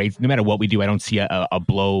great, no matter what we do, I don't see a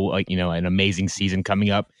blow, like, you know, an amazing season coming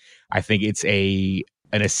up. I think it's an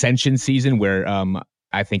ascension season where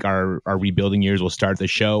I think our rebuilding years will start the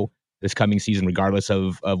show this coming season, regardless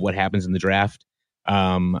of what happens in the draft.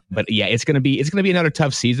 But yeah, it's gonna be another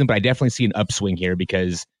tough season, but I definitely see an upswing here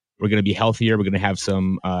because we're gonna be healthier. We're gonna have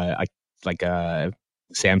some like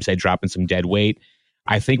Sam said, dropping some dead weight.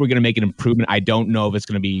 I think we're going to make an improvement. I don't know if it's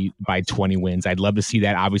going to be by 20 wins. I'd love to see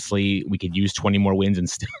that. Obviously, we could use 20 more wins and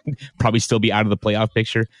probably still be out of the playoff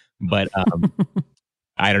picture. But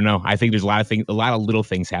I don't know. I think there's a lot of little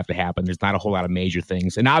things have to happen. There's not a whole lot of major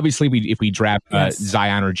things. And obviously, if we draft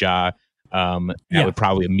Zion or Ja, that would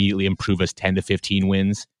probably immediately improve us 10 to 15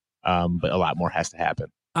 wins. But a lot more has to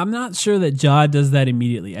happen. I'm not sure that Ja does that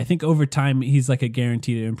immediately. I think over time he's like a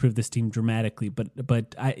guarantee to improve this team dramatically.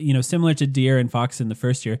 But I, you know, similar to De'Aaron Fox in the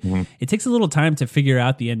first year, it takes a little time to figure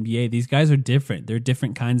out the NBA. These guys are different. They're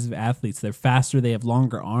different kinds of athletes. They're faster. They have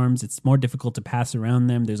longer arms. It's more difficult to pass around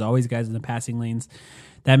them. There's always guys in the passing lanes.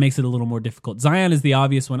 That makes it a little more difficult. Zion is the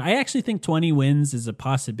obvious one. I actually think 20 wins is a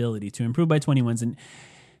possibility to improve by 20 wins, and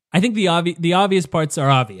I think the obvious parts are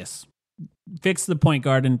obvious. Fix the point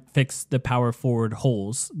guard and fix the power forward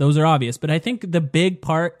holes. Those are obvious. But I think the big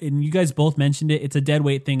part, and you guys both mentioned it, it's a dead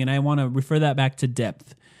weight thing, and I want to refer that back to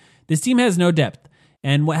depth. This team has no depth.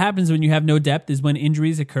 And what happens when you have no depth is when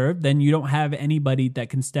injuries occur, then you don't have anybody that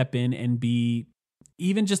can step in and be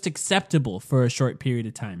even just acceptable for a short period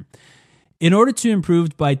of time. In order to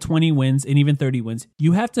improve by 20 wins and even 30 wins,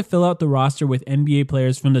 you have to fill out the roster with NBA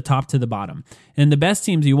players from the top to the bottom. And the best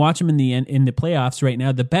teams, you watch them in the playoffs right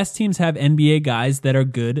now, the best teams have NBA guys that are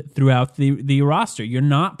good throughout the roster. You're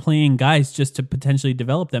not playing guys just to potentially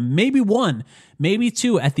develop them. Maybe one, maybe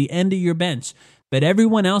two at the end of your bench. But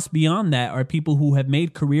everyone else beyond that are people who have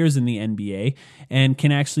made careers in the NBA and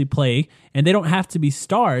can actually play. And they don't have to be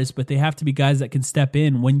stars, but they have to be guys that can step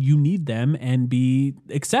in when you need them and be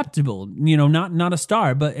acceptable. You know, not a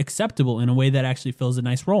star, but acceptable in a way that actually fills a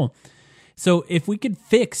nice role. So if we could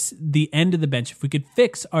fix the end of the bench, if we could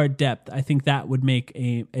fix our depth, I think that would make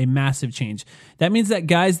a massive change. That means that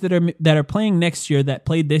guys that are playing next year that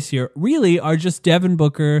played this year really are just Devin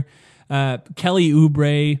Booker, Kelly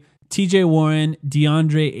Oubre, TJ Warren,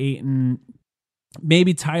 DeAndre Ayton,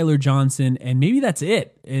 maybe Tyler Johnson, and maybe that's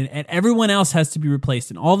it. And everyone else has to be replaced.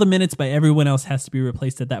 And all the minutes by everyone else has to be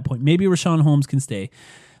replaced at that point. Maybe Rashawn Holmes can stay.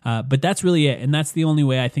 But that's really it. And that's the only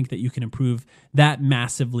way I think that you can improve that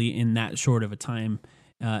massively in that short of a time,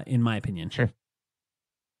 in my opinion. Sure.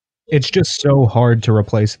 It's just so hard to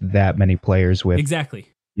replace that many players with exactly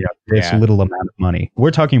this little amount of money.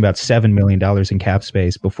 We're talking about $7 million in cap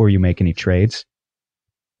space before you make any trades.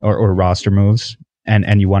 Or roster moves,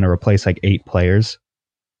 and you want to replace like 8 players.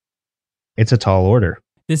 It's a tall order.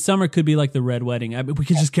 This summer could be like the Red Wedding. I mean, we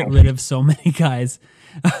could just get rid of so many guys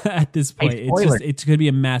at this point. It's going to be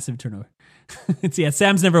a massive turnover.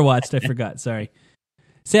 Sam's never watched. I forgot. Sorry.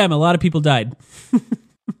 Sam, a lot of people died.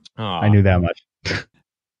 I knew that much.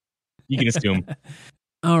 You can assume.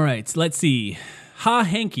 All right, let's see.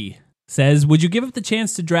 Hanky says, would you give up the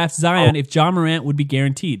chance to draft Zion if Ja Morant would be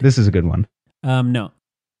guaranteed? This is a good one. No.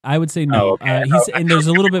 I would say no. Oh, okay. And there's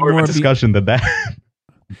a little bit more discussion than that.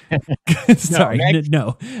 Sorry,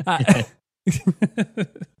 no.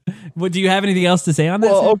 Do you have anything else to say on that?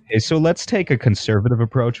 Well, okay, so let's take a conservative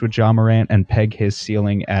approach with Ja Morant and peg his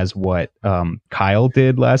ceiling as what Kyle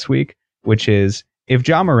did last week, which is if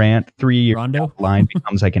Ja Morant 3 years down the line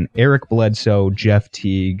becomes like an Eric Bledsoe, Jeff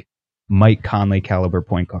Teague, Mike Conley caliber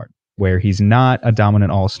point guard, where he's not a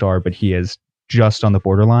dominant all-star, but he is just on the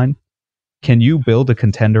borderline. Can you build a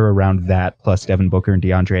contender around that plus Devin Booker and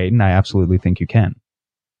DeAndre Ayton? I absolutely think you can.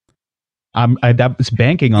 That's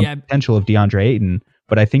banking on the potential of DeAndre Ayton,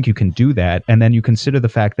 but I think you can do that. And then you consider the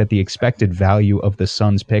fact that the expected value of the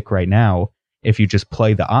Suns pick right now, if you just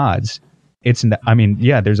play the odds, there's a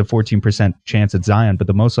 14% chance at Zion, but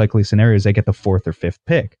the most likely scenario is they get the 4th or 5th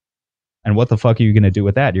pick. And what the fuck are you going to do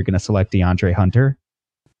with that? You're going to select DeAndre Hunter?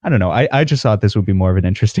 I don't know. I just thought this would be more of an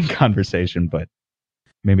interesting conversation, but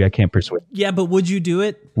maybe I can't persuade. Yeah, but would you do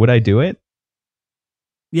it? Would I do it?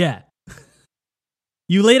 Yeah.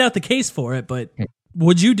 You laid out the case for it, but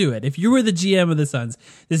would you do it? If you were the GM of the Suns,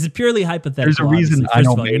 this is purely hypothetical. There's a reason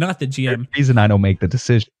you're not the GM. There's a reason I don't make the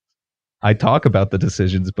decision. I talk about the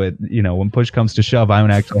decisions, but when push comes to shove, I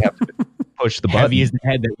don't actually have to push the button. Heavy is the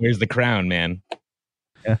head that wears the crown, man.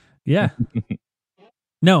 Yeah.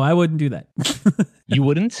 No, I wouldn't do that. You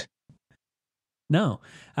wouldn't? No,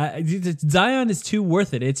 Zion is too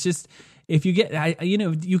worth it. It's just if you get,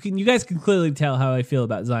 you guys can clearly tell how I feel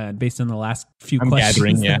about Zion based on the last few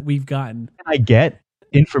questions that we've gotten. I get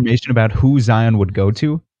information about who Zion would go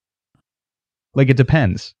to. Like it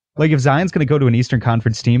depends. Like if Zion's going to go to an Eastern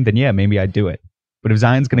Conference team, then yeah, maybe I'd do it. But if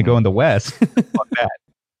Zion's going to go in the West, fuck that.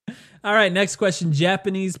 All right, next question.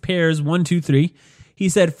 Japanese pairs 1, 2, 3. He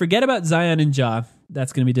said, "Forget about Zion and Ja.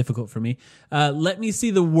 That's going to be difficult for me. Let me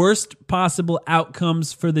see the worst possible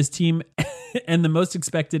outcomes for this team and the most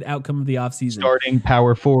expected outcome of the offseason. Starting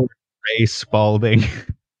power forward, Ray Spalding."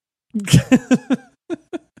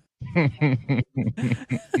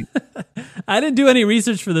 I didn't do any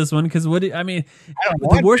research for this one because the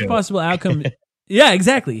worst possible outcome. Yeah,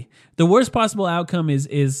 exactly. The worst possible outcome is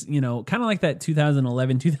kind of like that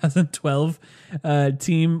 2011, 2012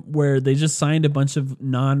 team where they just signed a bunch of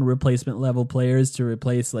non-replacement level players to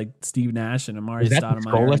replace like Steve Nash and Amari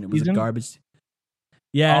Stoudemire, and it was a garbage.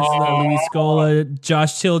 Yeah, Luis Scola,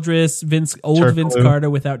 Josh Childress, Vince Carter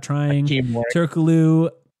without trying, Turkoglu,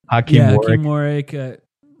 Hakeem Warwick,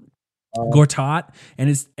 Gortat, and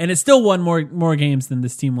it's still won more games than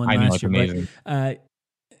this team won last year.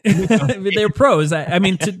 But they're pros.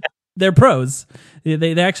 They're pros.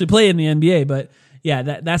 They actually play in the NBA. But yeah,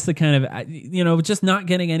 that's the kind of just not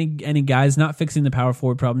getting any guys, not fixing the power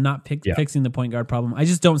forward problem, not fixing the point guard problem. I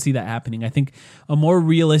just don't see that happening. I think a more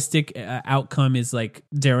realistic outcome is like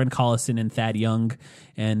Darren Collison and Thad Young,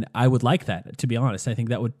 and I would like that, to be honest. I think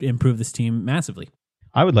that would improve this team massively.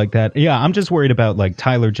 I would like that. Yeah, I'm just worried about like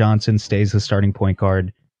Tyler Johnson stays the starting point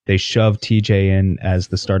guard. They shove TJ in as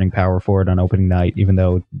the starting power forward on opening night, even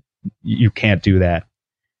though you can't do that.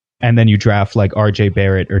 And then you draft like RJ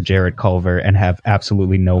Barrett or Jarrett Culver and have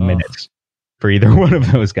absolutely no minutes for either one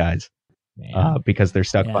of those guys because they're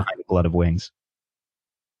stuck behind a blood of wings.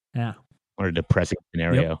 Yeah. What a depressing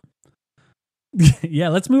scenario. Yep. Yeah,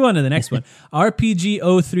 let's move on to the next one.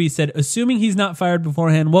 RPG03 said, assuming he's not fired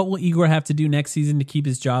beforehand, what will Igor have to do next season to keep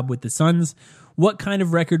his job with the Suns? What kind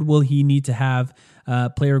of record will he need to have,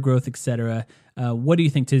 player growth, etc.? What do you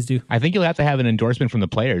think, Tizdu? I think you'll have to have an endorsement from the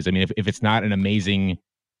players. I mean, if it's not an amazing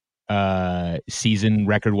season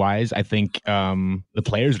record-wise, I think the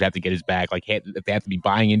players would have to get his back. Like, if they have to be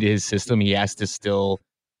buying into his system, he has to still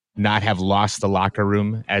not have lost the locker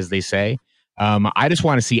room, as they say. I just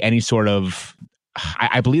want to see any sort of...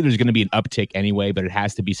 I believe there's going to be an uptick anyway, but it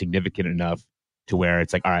has to be significant enough to where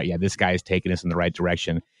it's like, all right, yeah, this guy is taking us in the right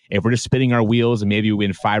direction. If we're just spinning our wheels and maybe we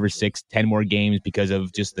win 5 or 6, 10 more games because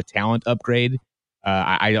of just the talent upgrade,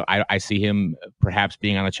 I see him perhaps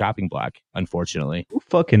being on a chopping block, unfortunately. Who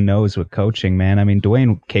fucking knows with coaching, man? I mean,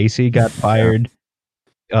 Dwayne Casey got fired.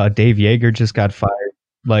 Dave Yeager just got fired.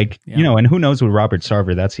 And who knows with Robert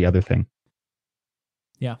Sarver? That's the other thing.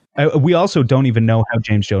 Yeah. We also don't even know how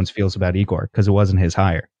James Jones feels about Igor because it wasn't his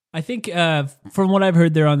hire. I think from what I've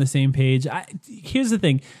heard, they're on the same page. Here's the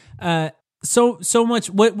thing. So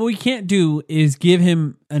much what we can't do is give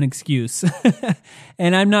him an excuse.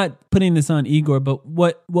 And I'm not putting this on Igor, but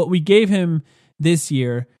what we gave him this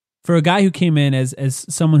year for a guy who came in as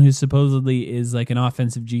someone who supposedly is like an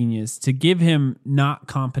offensive genius, to give him not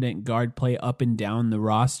competent guard play up and down the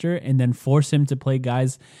roster and then force him to play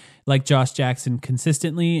guys like Josh Jackson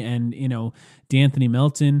consistently and, DeAnthony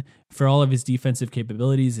Melton for all of his defensive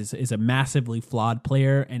capabilities is a massively flawed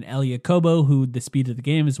player. And Elie Okobo, who the speed of the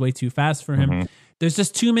game is way too fast for him. Mm-hmm. There's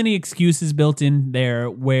just too many excuses built in there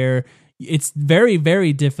where it's very,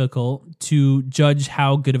 very difficult to judge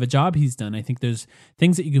how good of a job he's done. I think there's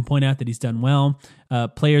things that you can point out that he's done well.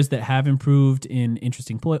 Players that have improved in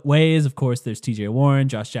interesting ways. Of course, there's TJ Warren.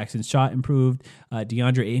 Josh Jackson's shot improved.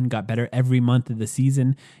 DeAndre Ayton got better every month of the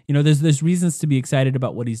season. There's reasons to be excited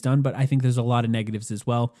about what he's done, but I think there's a lot of negatives as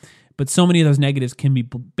well. But so many of those negatives can be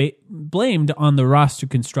blamed on the roster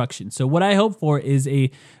construction. So what I hope for is a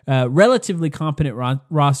relatively competent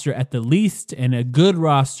roster at the least and a good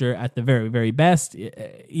roster at the very, very best,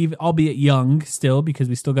 even, albeit young still, because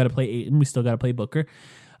we still got to play Ayton, we still got to play Booker,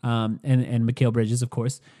 and Mikal Bridges, of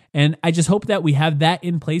course. And I just hope that we have that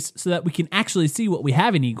in place so that we can actually see what we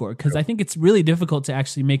have in Igor, because I think it's really difficult to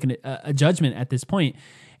actually make a judgment at this point.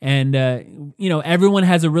 And, everyone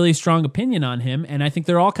has a really strong opinion on him, and I think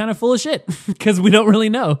they're all kind of full of shit because we don't really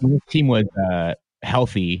know. The team was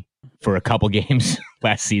healthy for a couple games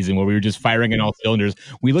last season where we were just firing on all cylinders.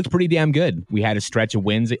 We looked pretty damn good. We had a stretch of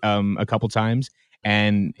wins a couple times,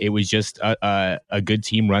 and it was just a good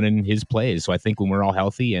team running his plays. So I think when we're all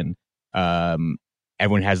healthy and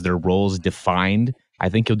everyone has their roles defined, I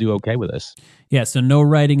think he'll do okay with us. Yeah, so no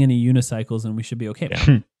riding any unicycles, and we should be okay.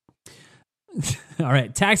 Yeah. All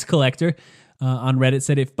right, tax collector. on Reddit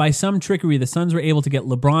said, if by some trickery the Suns were able to get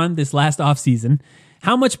LeBron this last offseason,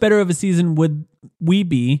 how much better of a season would we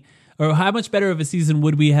be, or how much better of a season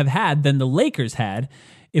would we have had than the Lakers had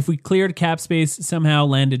if we cleared cap space, somehow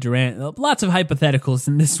landed Durant? Lots of hypotheticals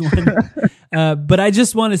in this one. But I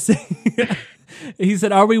just want to say, he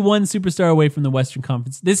said, are we one superstar away from the Western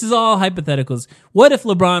Conference? This is all hypotheticals. What if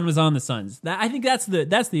LeBron was on the Suns? I think that's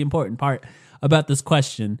the important part about this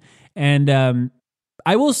question. And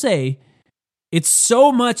I will say, it's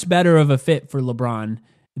so much better of a fit for LeBron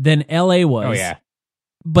than LA was. Oh, yeah.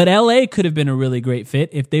 But LA could have been a really great fit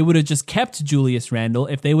if they would have just kept Julius Randle,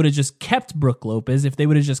 if they would have just kept Brook Lopez, if they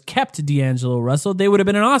would have just kept D'Angelo Russell, they would have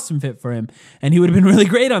been an awesome fit for him, and he would have been really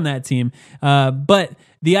great on that team. But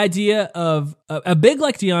the idea of a big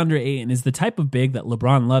like DeAndre Ayton is the type of big that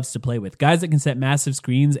LeBron loves to play with. Guys that can set massive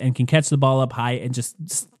screens and can catch the ball up high and just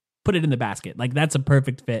put it in the basket. Like, that's a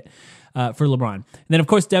perfect fit for LeBron. And then, of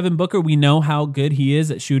course, Devin Booker, we know how good he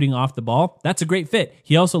is at shooting off the ball. That's a great fit.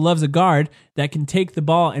 He also loves a guard that can take the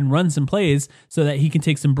ball and run some plays so that he can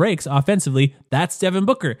take some breaks offensively. That's Devin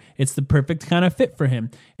Booker. It's the perfect kind of fit for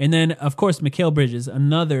him. And then, of course, Mikal Bridges,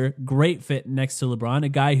 another great fit next to LeBron, a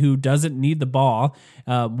guy who doesn't need the ball,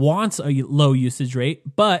 wants a low usage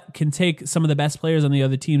rate, but can take some of the best players on the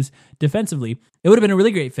other teams defensively. It would have been a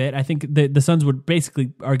really great fit. I think the Suns would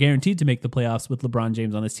basically are guaranteed to make the playoffs with LeBron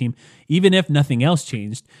James on this team, even if nothing else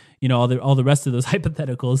changed. You know, all the rest of those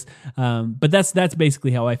hypotheticals. But that's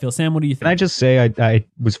basically how I feel. Sam, what do you think? Can I just say I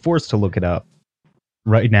was forced to look it up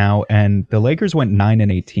right now, and the Lakers went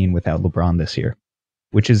 9-18 without LeBron this year,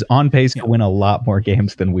 which is on pace to win a lot more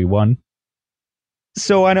games than we won.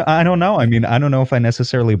 So I don't know. I mean, I don't know if I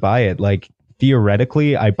necessarily buy it. Like,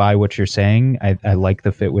 theoretically, I buy what you're saying. I like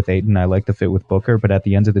the fit with Ayton. I like the fit with Booker. But at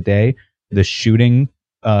the end of the day, the shooting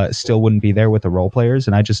still wouldn't be there with the role players.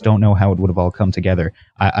 And I just don't know how it would have all come together.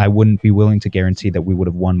 I wouldn't be willing to guarantee that we would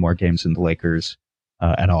have won more games than the Lakers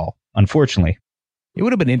at all, unfortunately. It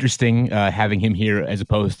would have been interesting having him here as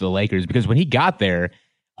opposed to the Lakers, because when he got there,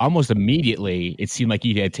 almost immediately, it seemed like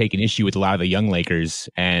he had taken issue with a lot of the young Lakers,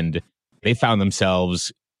 and they found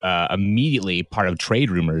themselves immediately part of trade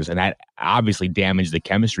rumors, and that obviously damaged the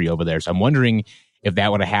chemistry over there. So I'm wondering if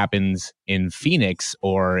that would have happened in Phoenix,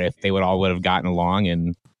 or if they would have gotten along,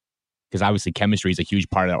 and because obviously chemistry is a huge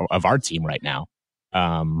part of our team right now.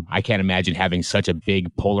 I can't imagine having such a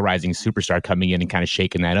big polarizing superstar coming in and kind of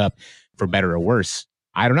shaking that up, for better or worse.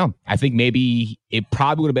 I don't know. I think maybe it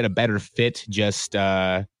probably would have been a better fit, just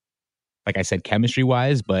like I said, chemistry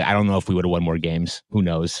wise, but I don't know if we would have won more games. Who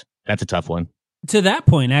knows? That's a tough one. To that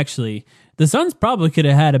point, actually, the Suns probably could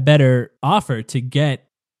have had a better offer to get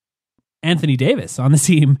Anthony Davis on the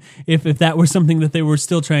team if that were something that they were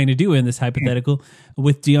still trying to do in this hypothetical,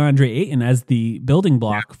 with DeAndre Ayton as the building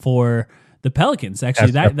block for the Pelicans.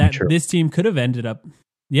 Actually, that this team could have ended up,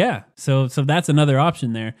 So that's another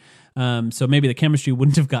option there. So maybe the chemistry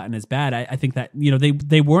wouldn't have gotten as bad. I think that, you know,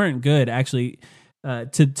 they weren't good actually. To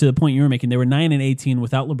the point you were making, they were 9-18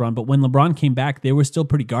 without LeBron, but when LeBron came back, they were still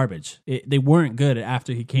pretty garbage. They weren't good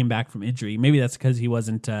after he came back from injury. Maybe that's because he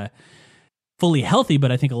wasn't fully healthy,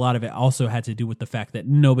 but I think a lot of it also had to do with the fact that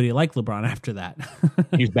nobody liked LeBron after that.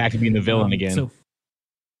 He's back to being the villain again. So,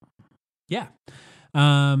 yeah.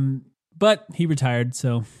 But he retired,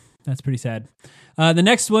 so that's pretty sad. The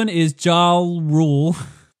next one is Jal Rule.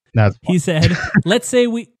 He said, let's say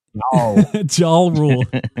we... Jal Rule.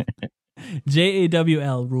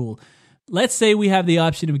 JAWL Rule. Let's say we have the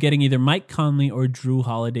option of getting either Mike Conley or Drew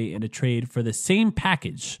Holiday in a trade for the same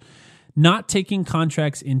package, not taking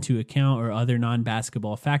contracts into account or other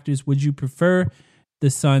non-basketball factors. Would you prefer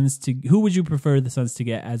the Suns to? Who would you prefer the Suns to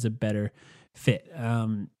get as a better fit?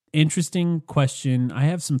 Interesting question. I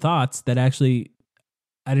have some thoughts that actually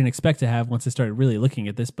I didn't expect to have once I started really looking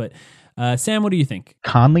at this. But Sam, what do you think?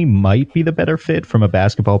 Conley might be the better fit from a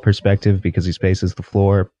basketball perspective because he spaces the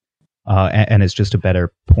floor. And is just a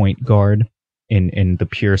better point guard in the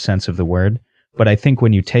pure sense of the word. But I think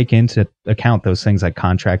when you take into account those things like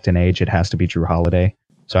contract and age, it has to be Drew Holiday.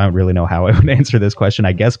 So I don't really know how I would answer this question.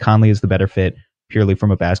 I guess Conley is the better fit purely from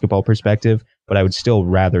a basketball perspective, but I would still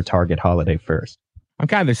rather target Holiday first. I'm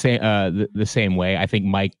kind of the same way. I think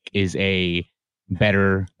Mike is a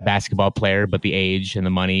better basketball player, but the age and the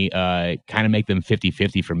money kind of make them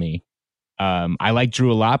 50-50 for me. I like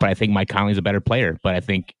Drew a lot, but I think Mike Conley is a better player. But I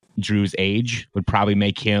think Drew's age would probably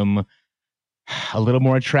make him a little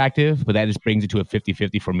more attractive, but that just brings it to a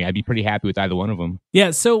 50-50 for me. I'd be pretty happy with either one of them.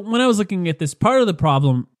 Yeah, so when I was looking at this, part of the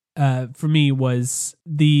problem for me was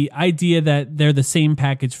the idea that they're the same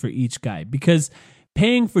package for each guy, because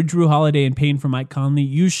paying for Drew Holiday and paying for Mike Conley,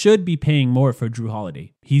 you should be paying more for Drew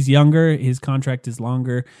Holiday. He's younger. His contract is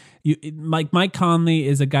longer. Mike Conley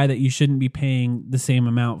is a guy that you shouldn't be paying the same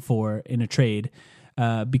amount for in a trade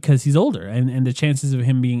because he's older. And the chances of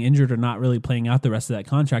him being injured or not really playing out the rest of that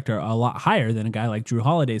contract are a lot higher than a guy like Drew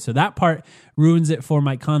Holiday. So that part ruins it for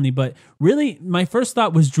Mike Conley. But really, my first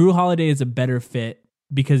thought was Drew Holiday is a better fit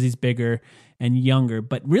because he's bigger and younger.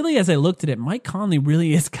 But really, as I looked at it, Mike Conley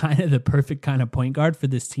really is kind of the perfect kind of point guard for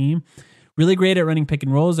this team. Really great at running pick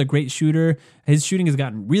and rolls, a great shooter. His shooting has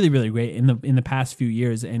gotten really, really great in the past few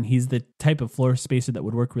years, and he's the type of floor spacer that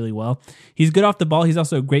would work really well. He's good off the ball. He's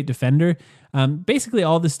also a great defender. Basically,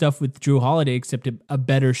 all this stuff with Drew Holiday, except a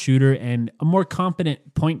better shooter and a more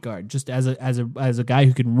competent point guard, just as a guy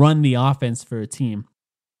who can run the offense for a team.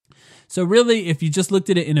 So really, if you just looked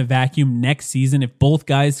at it in a vacuum next season, if both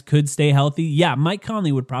guys could stay healthy, yeah, Mike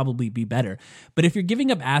Conley would probably be better. But if you're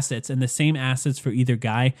giving up assets and the same assets for either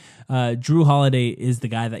guy, Drew Holiday is the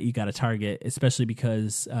guy that you got to target, especially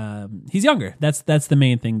because he's younger. That's the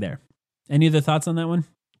main thing there. Any other thoughts on that one?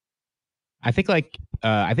 I think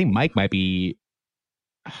Mike might be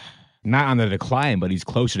not on the decline, but he's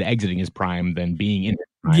closer to exiting his prime than being in his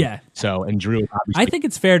prime. Yeah. So, and Drew, obviously, I think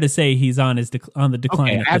it's fair to say he's on the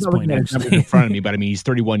decline at this point. Numbers in front of me, but I mean, he's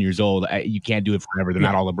 31 years old. You can't do it forever. They're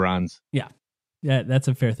not all LeBrons. Yeah, that's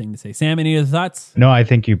a fair thing to say. Sam, any other thoughts? No, I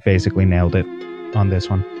think you basically nailed it on this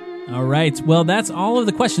one. All right. Well, that's all of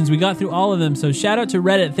the questions. We got through all of them. So shout out to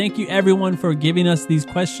Reddit. Thank you, everyone, for giving us these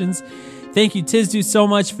questions. Thank you, Tizdu, so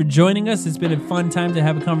much for joining us. It's been a fun time to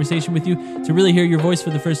have a conversation with you, to really hear your voice for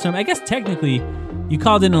the first time. I guess technically you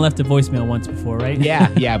called in and left a voicemail once before, right?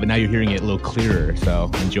 Yeah, but now you're hearing it a little clearer, so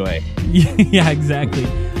enjoy. Yeah, exactly.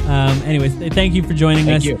 Anyways, thank you for joining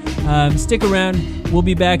us. Thank you. Stick around. We'll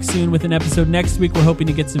be back soon with an episode next week. We're hoping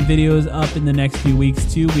to get some videos up in the next few weeks,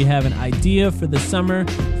 too. We have an idea for the summer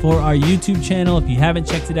for our YouTube channel. If you haven't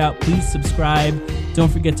checked it out, please subscribe. Don't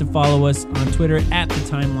forget to follow us on Twitter at The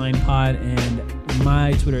Timeline Pod, and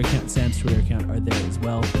my Twitter account, Sam's Twitter account are there as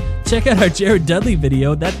well. Check out our Jared Dudley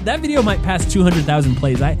video. That video might pass 200,000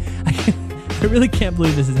 plays. I really can't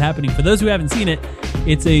believe this is happening. For those who haven't seen it,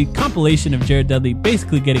 it's a compilation of Jared Dudley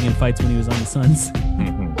basically getting in fights when he was on the Suns.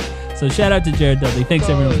 So shout out to Jared Dudley. Thanks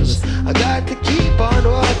everyone for listening. I got to keep on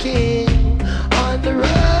walking on the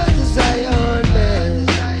road to Zion.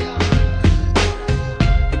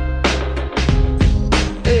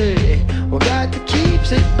 Hey, we got to keep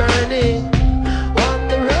it burning on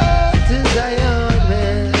the road to Zion,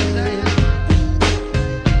 man.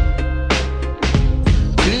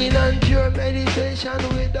 Clean and pure meditation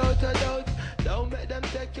without a doubt. Don't make them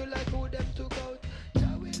take you like who them took out.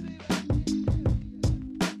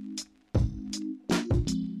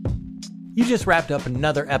 You just wrapped up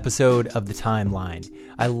another episode of The Timeline.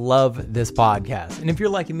 I love this podcast. And if you're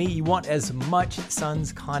like me, you want as much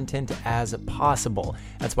Suns content as possible.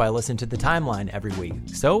 That's why I listen to The Timeline every week.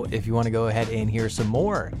 So if you want to go ahead and hear some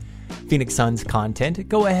more Phoenix Suns content,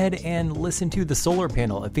 go ahead and listen to The Solar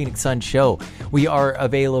Panel, a Phoenix Suns show. We are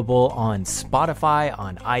available on Spotify,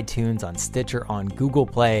 on iTunes, on Stitcher, on Google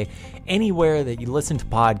Play. Anywhere that you listen to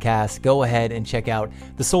podcasts, go ahead and check out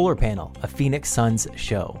The Solar Panel, a Phoenix Suns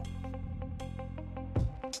show.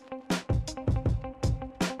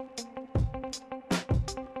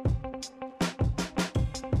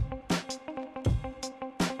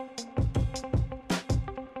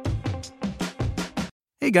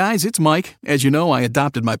 Hey guys, it's Mike. As you know, I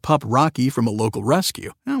adopted my pup Rocky from a local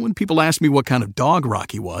rescue. Now, when people asked me what kind of dog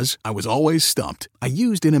Rocky was, I was always stumped. I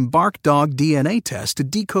used an Embark dog DNA test to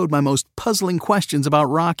decode my most puzzling questions about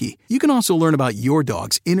Rocky. You can also learn about your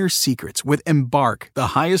dog's inner secrets with Embark, the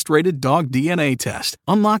highest-rated dog DNA test.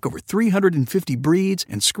 Unlock over 350 breeds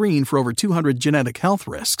and screen for over 200 genetic health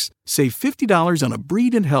risks. Save $50 on a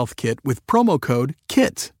breed and health kit with promo code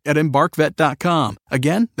KIT at EmbarkVet.com.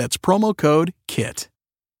 Again, that's promo code KIT.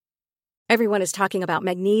 Everyone is talking about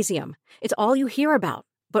magnesium. It's all you hear about.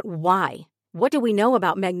 But why? What do we know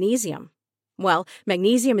about magnesium? Well,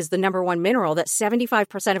 magnesium is the number one mineral that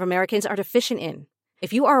 75% of Americans are deficient in.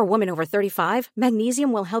 If you are a woman over 35,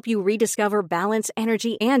 magnesium will help you rediscover balance,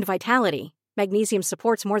 energy, and vitality. Magnesium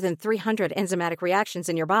supports more than 300 enzymatic reactions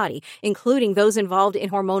in your body, including those involved in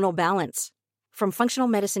hormonal balance. From functional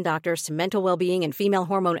medicine doctors to mental well-being and female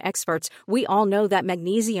hormone experts, we all know that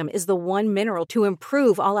magnesium is the one mineral to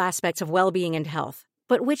improve all aspects of well-being and health.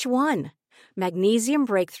 But which one? Magnesium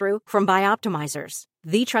Breakthrough from Bioptimizers,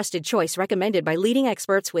 the trusted choice recommended by leading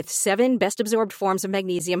experts with 7 best-absorbed forms of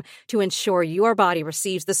magnesium to ensure your body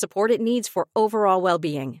receives the support it needs for overall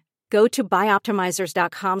well-being. Go to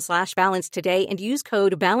bioptimizers.com/balance today and use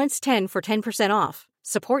code BALANCE10 for 10% off.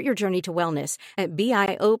 Support your journey to wellness at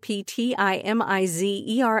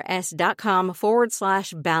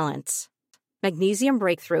BIOPTIMIZERS.com/balance. Magnesium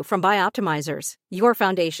Breakthrough from Bioptimizers, your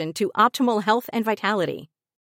foundation to optimal health and vitality.